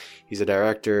 He's a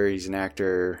director. He's an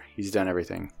actor. He's done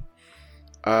everything.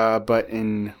 But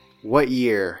in what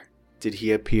year did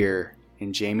he appear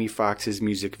in Jamie Foxx's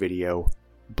music video,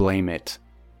 Blame It?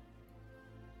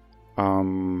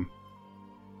 Who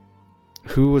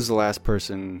was the last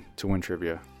person to win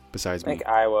trivia besides I me? think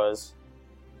I was.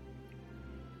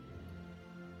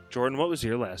 Jordan, what was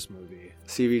your last movie?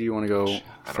 CV, do you want to go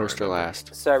first or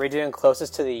last? So are we doing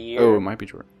closest to the year? Oh, it might be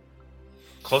Jordan.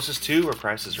 Closest to or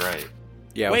Price is Right?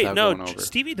 Yeah, wait, without no, going over.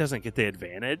 Stevie doesn't get the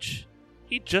advantage.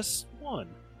 He just won.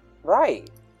 Right.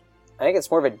 I think it's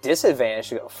more of a disadvantage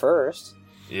to go first.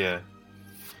 Yeah.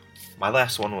 My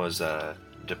last one was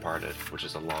Departed, which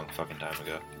is a long fucking time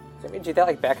ago. Didn't we do that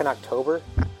like back in October?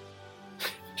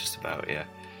 Just about, yeah.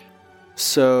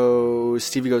 So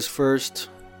Stevie goes first.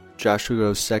 Joshua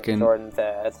goes second. Jordan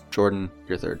third. Jordan,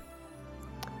 you're third.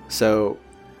 So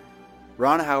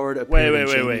Ron Howard appeared in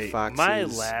Jamie Foxx's My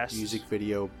last music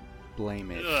video,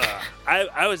 Blame It.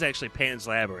 I was actually Pan's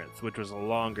Labyrinth, which was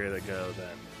longer ago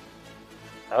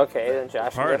than... Okay, then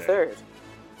Josh will go third.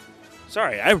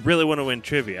 Sorry, I really want to win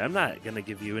trivia. I'm not going to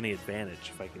give you any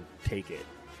advantage if I can take it.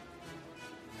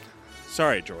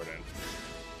 Sorry, Jordan.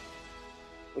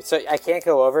 So I can't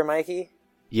go over, Mikey?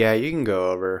 Yeah, you can go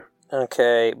over.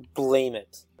 Okay, Blame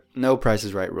It. No Price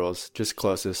is Right rules, just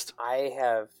closest.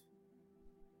 I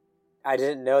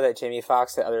didn't know that Jamie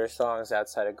Foxx had other songs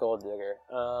outside of Gold Digger.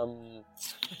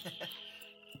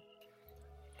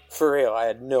 For real, I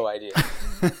had no idea.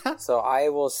 So I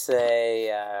will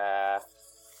say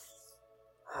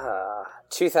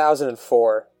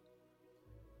 2004.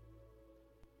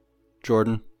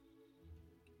 Jordan.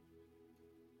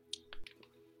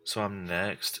 So I'm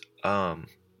next.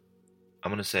 I'm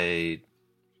gonna say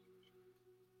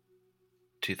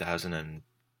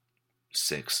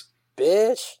 2006.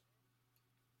 Bitch.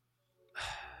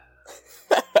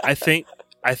 I think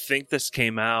this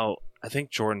came out. I think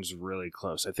Jordan's really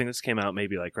close. I think this came out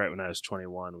maybe like right when I was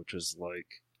 21, which was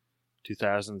like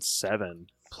 2007.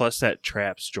 Plus that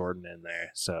traps Jordan in there.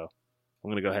 So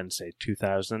I'm gonna go ahead and say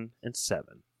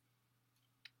 2007.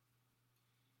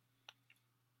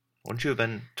 Wouldn't you have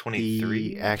been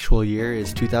 23? The actual year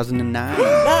is 2009.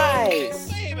 Nice!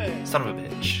 Son of a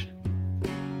bitch.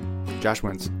 Josh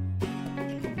wins.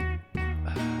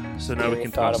 So now we can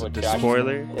toss it to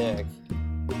spoiler.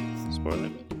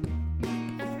 Spoiler.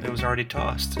 It was already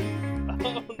tossed.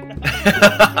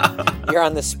 You're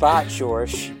on the spot,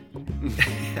 George.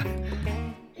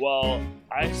 Well,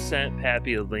 I sent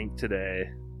Pappy a link today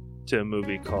to a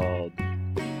movie called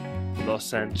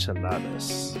Los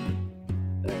Enchiladas.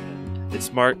 And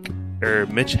it's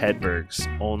Mitch Hedberg's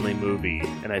only movie,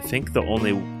 and I think the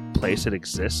only place it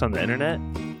exists on the internet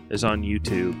is on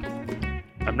YouTube.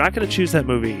 I'm not going to choose that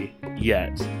movie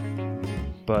yet,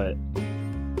 but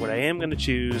what I am going to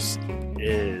choose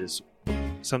is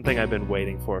something I've been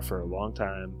waiting for a long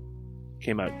time.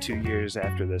 Came out 2 years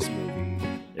after this movie.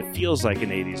 It feels like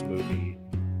an 80s movie.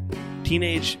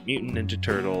 Teenage Mutant Ninja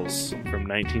Turtles from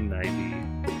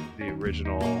 1990, the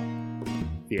original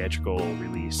theatrical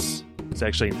release. It's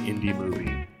actually an indie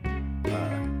movie.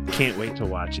 Can't wait to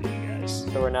watch it, you guys.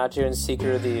 So we're not doing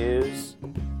Secret of the Ooze?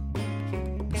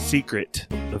 Secret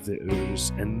of the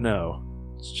Ooze, and no,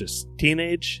 it's just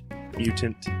Teenage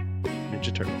Mutant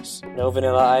Ninja Turtles. No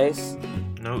Vanilla Ice?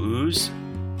 No ooze?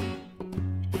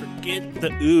 Forget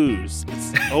the ooze.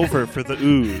 It's over for the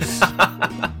ooze.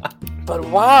 But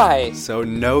why? So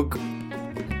no go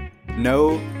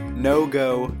Ninja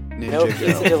No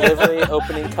pizza Go. delivery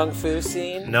opening kung fu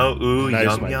scene? No ooh Nice,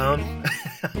 yum Mikey. yum?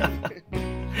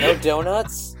 No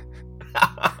donuts?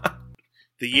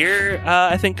 The year,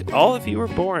 I think all of you were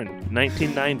born,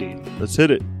 1990. Let's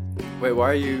hit it. Wait, why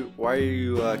are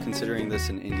you considering this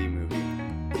an indie movie?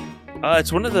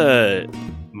 It's one of the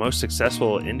most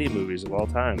successful indie movies of all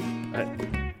time.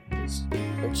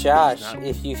 But Josh,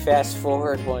 if you fast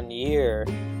forward 1 year...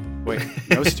 Wait,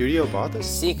 no studio bought this?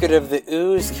 Secret of the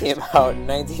Ooze came out in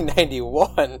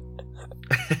 1991.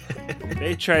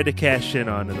 They tried to cash in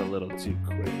on it a little too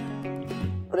quick.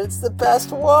 But it's the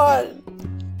best one!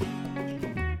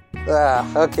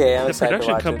 Okay, I'm The excited to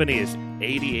production watch company is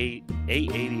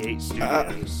 888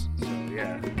 Studios. So,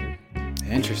 yeah.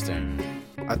 Interesting.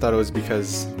 I thought it was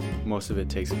because most of it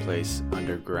takes place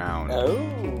underground.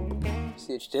 Oh,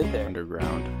 see what you did there.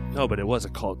 Underground. No, but it was a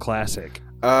cult classic.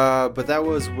 But that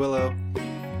was Willow.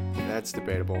 That's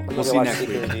debatable. We'll see next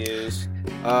week.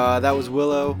 That was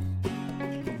Willow.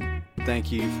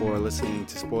 Thank you for listening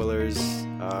to Spoilers.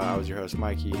 I was your host,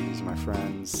 Mikey. These are my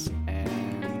friends.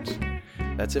 And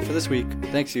that's it for this week.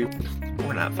 Thanks, you.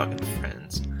 We're not fucking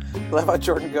friends. Love how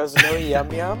Jordan goes, no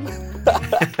yum yum.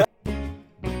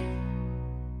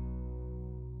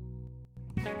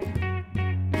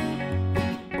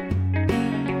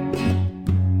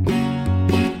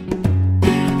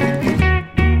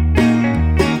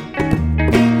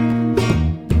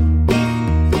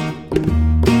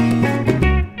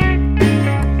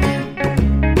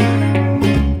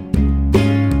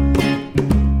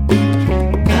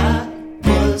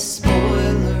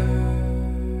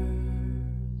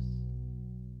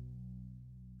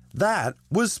 That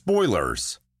was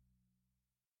Spoilers.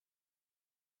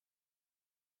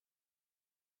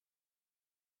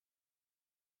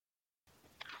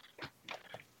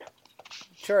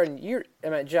 Jordan,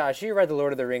 Josh, you read the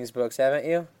Lord of the Rings books, haven't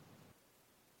you?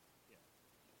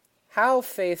 How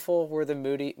faithful were the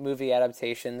movie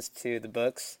adaptations to the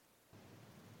books?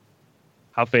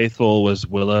 How faithful was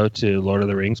Willow to Lord of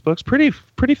the Rings books? Pretty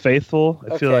faithful.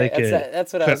 I feel like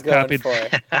that's what I was going for.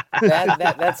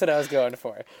 That's what I was going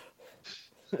for.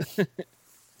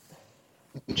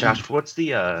 Josh, what's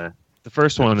the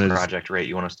first one is project rate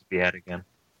you want us to be at again?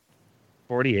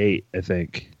 48, I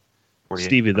think. 48?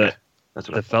 Stevie, Okay. That's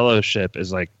what the Fellowship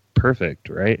is like perfect,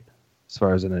 right? As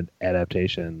far as an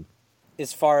adaptation.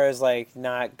 As far as like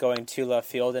not going too left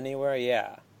field anywhere,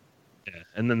 yeah. Yeah,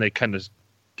 and then they kind of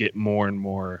get more and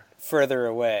more further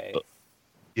away.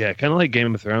 Yeah, kind of like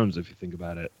Game of Thrones if you think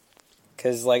about it.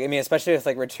 Because like especially with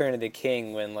like Return of the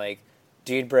King, when like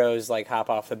dude bros like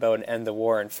hop off the boat and end the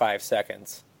war in 5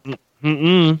 seconds.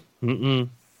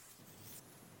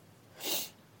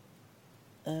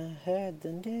 I heard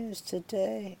the news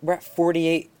today. We're at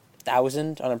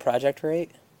 48,000 on a project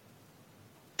rate.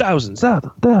 Thousand.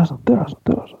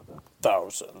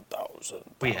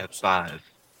 We have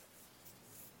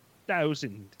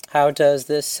 5,000. How does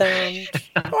this sound?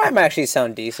 Oh, I actually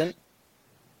sound decent.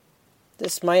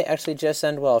 This might actually just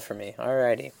end well for me.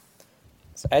 Alrighty.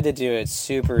 So I had to do it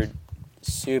super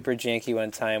janky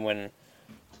one time when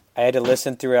I had to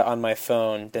listen through it on my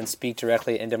phone, then speak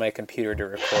directly into my computer to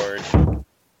record.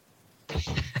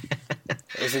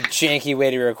 It was a janky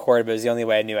way to record, but it was the only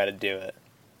way I knew how to do it.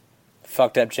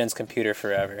 Fucked up Jen's computer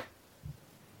forever.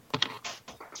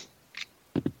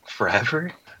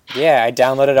 Forever? Yeah, I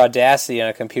downloaded Audacity on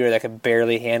a computer that could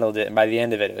barely handle it, and by the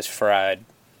end of it was fried.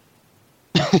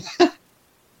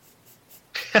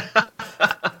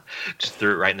 Just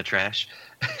threw it right in the trash.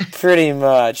 Pretty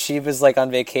much. She was like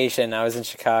on vacation. I was in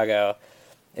Chicago,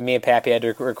 and me and Pappy had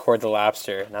to record The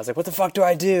Lobster. And I was like, "What the fuck do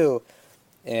I do?"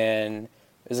 And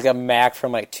it was like a Mac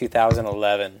from like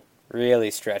 2011.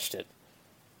 Really stretched it.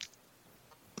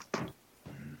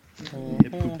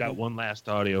 It pooped out one last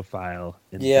audio file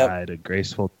and died a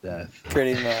graceful death.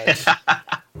 Pretty much.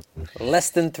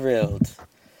 Less than thrilled.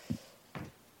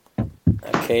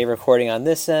 Okay, recording on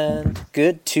this end.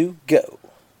 Good to go.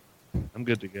 I'm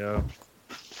good to go.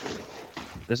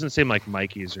 Doesn't seem like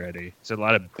Mikey's ready. It's a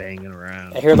lot of banging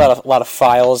around. I hear a lot of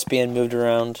files being moved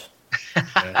around.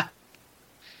 Yeah.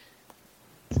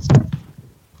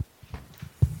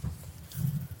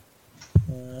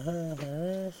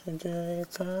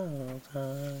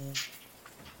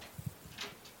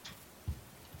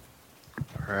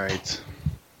 Alright.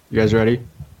 You guys ready?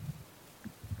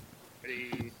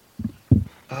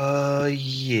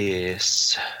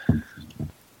 Yes.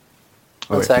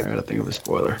 Oh, wait, I gotta think of a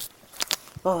spoiler.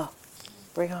 Oh,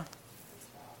 bring on.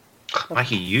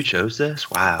 Mikey, you chose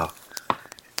this? Wow.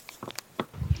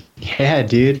 Yeah,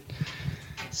 dude.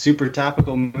 Super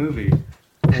topical movie.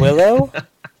 Willow?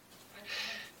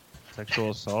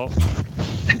 Sexual assault?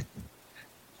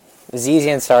 Aziz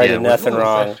Ansari did nothing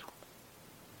wrong.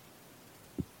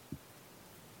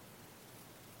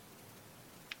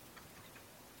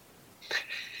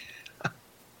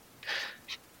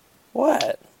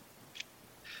 What?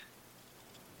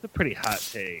 It's a pretty hot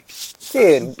take.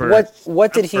 Dude,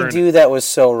 what did he do that was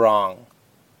so wrong?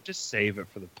 Just save it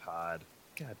for the pod.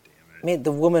 God damn it. I mean,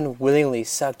 the woman willingly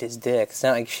sucked his dick. It's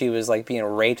not like she was like being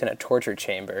raped in a torture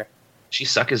chamber. She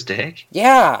sucked his dick?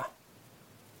 Yeah.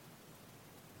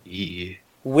 Yeah.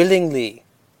 Willingly.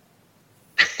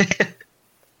 It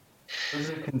was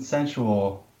a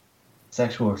consensual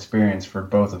sexual experience for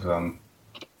both of them.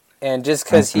 And just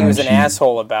because he was an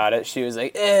asshole about it, she was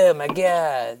like, "Oh my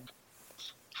god."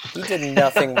 He did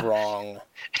nothing wrong.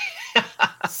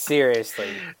 Seriously.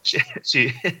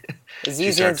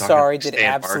 Aziz Ansari did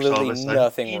absolutely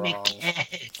nothing wrong.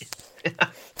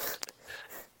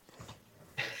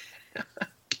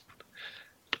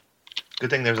 Good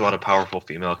thing there's a lot of powerful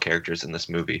female characters in this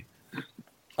movie.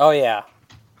 Oh yeah.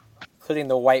 Including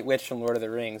the White Witch from Lord of the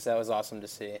Rings. That was awesome to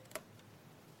see. I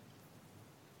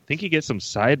think you get some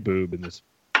side boob in this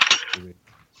movie.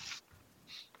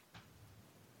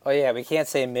 Oh yeah, we can't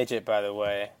say midget, by the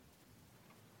way.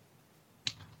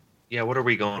 Yeah, what are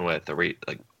we going with? Are we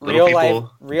like little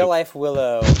people? Real life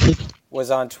Willow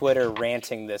was on Twitter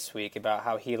ranting this week about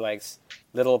how he likes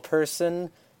little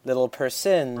person, little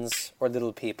persons, or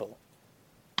little people.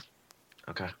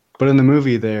 Okay. But in the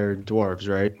movie, they're dwarves,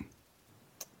 right?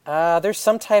 There's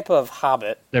some type of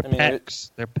hobbit. They're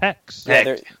pecs. They're pecs.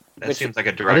 Yeah, that seems like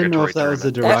a derogatory term. I didn't know if that was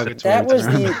a derogatory that was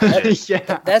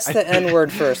term. that's the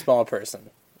N-word for a small person.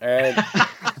 All right.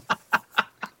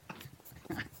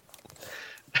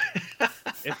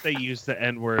 if they used the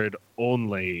N-word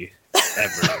only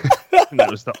ever. And that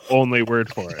was the only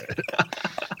word for it.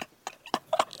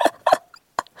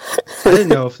 I didn't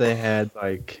know if they had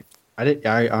I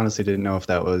honestly didn't know if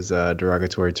that was a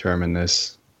derogatory term in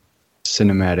this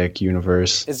cinematic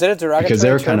universe. Is it a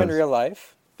derogatory term in real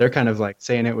life? They're kind of like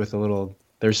saying it with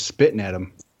they're spitting at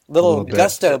him. Little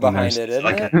gusto behind it, isn't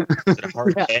it? Is it a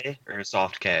hard K or a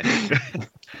soft K?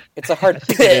 It's a hard I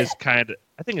think it is kind of.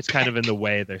 I think it's kind of in the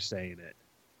way they're saying it.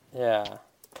 Yeah.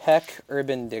 Peck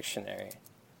Urban Dictionary.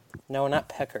 No, not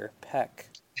pecker. Peck.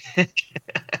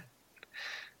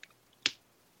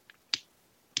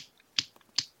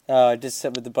 Oh, I just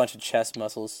said with a bunch of chest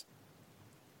muscles.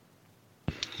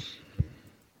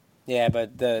 Yeah,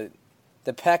 but the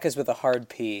peck is with a hard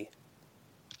P.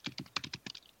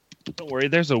 Don't worry,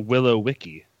 there's a Willow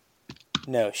wiki.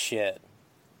 No shit.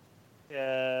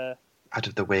 Yeah. Out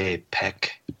of the way,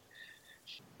 peck.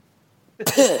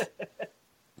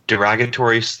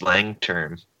 Derogatory slang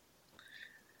term.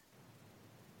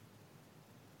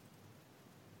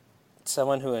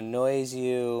 Someone who annoys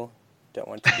you, don't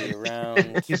want to be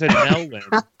around. He said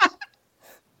Nelwyn.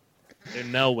 They're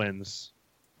Nelwyns.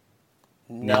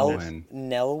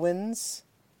 Nelwyns?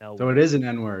 So it is an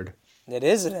N-word. It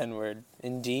is an N-word,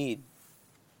 indeed.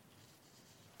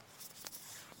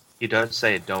 He does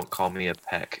say, "Don't call me a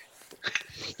peck."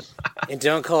 And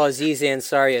don't call Aziz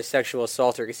Ansari a sexual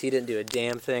assaulter because he didn't do a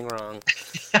damn thing wrong.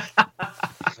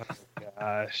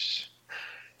 Gosh.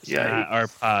 Yeah, not our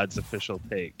pod's official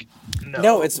take.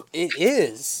 No, it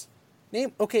is.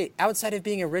 Okay, outside of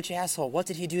being a rich asshole, what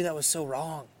did he do that was so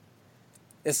wrong?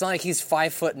 It's not like he's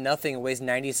 5'0" and weighs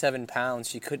 97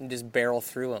 pounds. You couldn't just barrel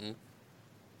through him.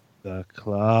 The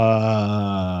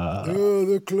claw. Oh,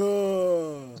 the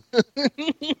claw.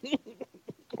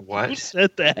 What? Who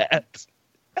said that?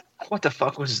 What the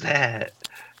fuck was that?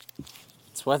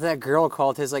 It's what that girl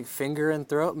called his finger and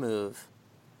throat move.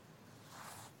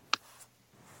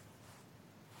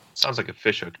 Sounds like a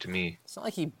fishhook to me. It's not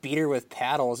like he beat her with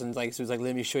paddles and was like,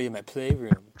 "Let me show you my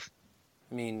playroom."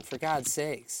 I mean, for God's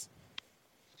sakes.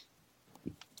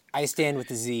 I stand with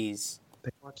the Z's.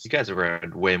 You guys have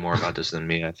read way more about this than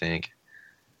me, I think.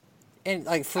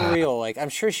 And for real, I'm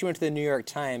sure she went to the New York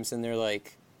Times and they're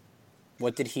like,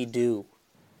 "What did he do?"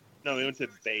 No, we went to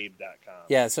babe.com.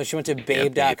 Yeah, so she went to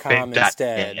babe.com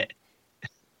instead.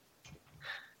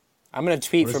 I'm gonna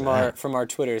tweet from our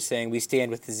Twitter saying we stand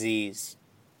with the Z's.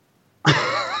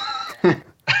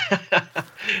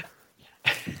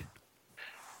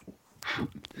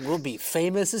 We'll be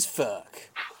famous as fuck.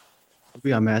 We'll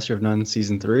be on Master of None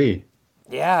season 3.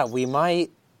 Yeah, we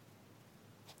might.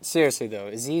 Seriously though,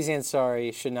 Aziz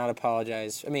Ansari should not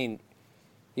apologize. I mean,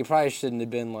 he probably shouldn't have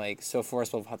been so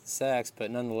forceful about the sex, but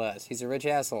nonetheless, he's a rich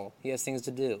asshole. He has things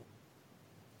to do.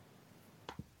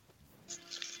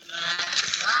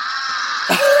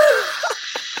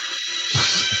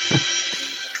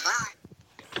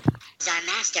 Is our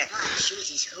master. God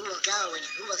chooses who will go and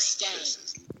who will stay.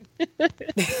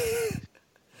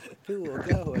 Who will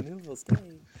go and who will stay?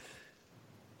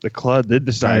 The Claw did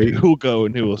decide who will go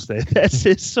and who will stay. That's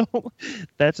his soul.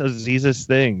 That's Aziz's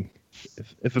thing.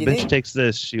 If a bitch takes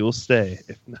this, she will stay.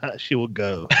 If not, she will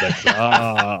go. That's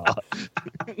I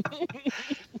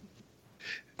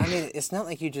mean, it's not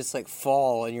like you just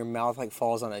fall and your mouth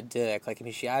falls on a dick. I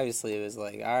mean, she obviously was all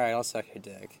right, I'll suck your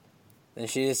dick. And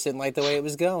she just didn't like the way it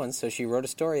was going, so she wrote a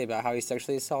story about how he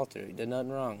sexually assaulted her. He did nothing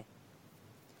wrong.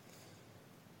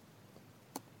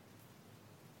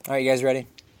 All right, you guys ready?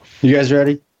 You guys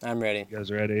ready? I'm ready. You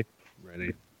guys ready?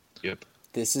 Ready. Yep.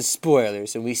 This is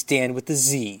spoilers, and we stand with the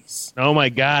Z's. Oh my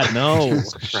God, no!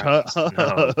 Shut up.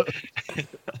 No.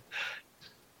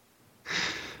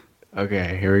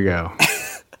 Okay, here we go.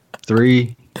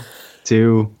 3,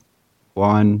 2,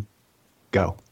 1, go.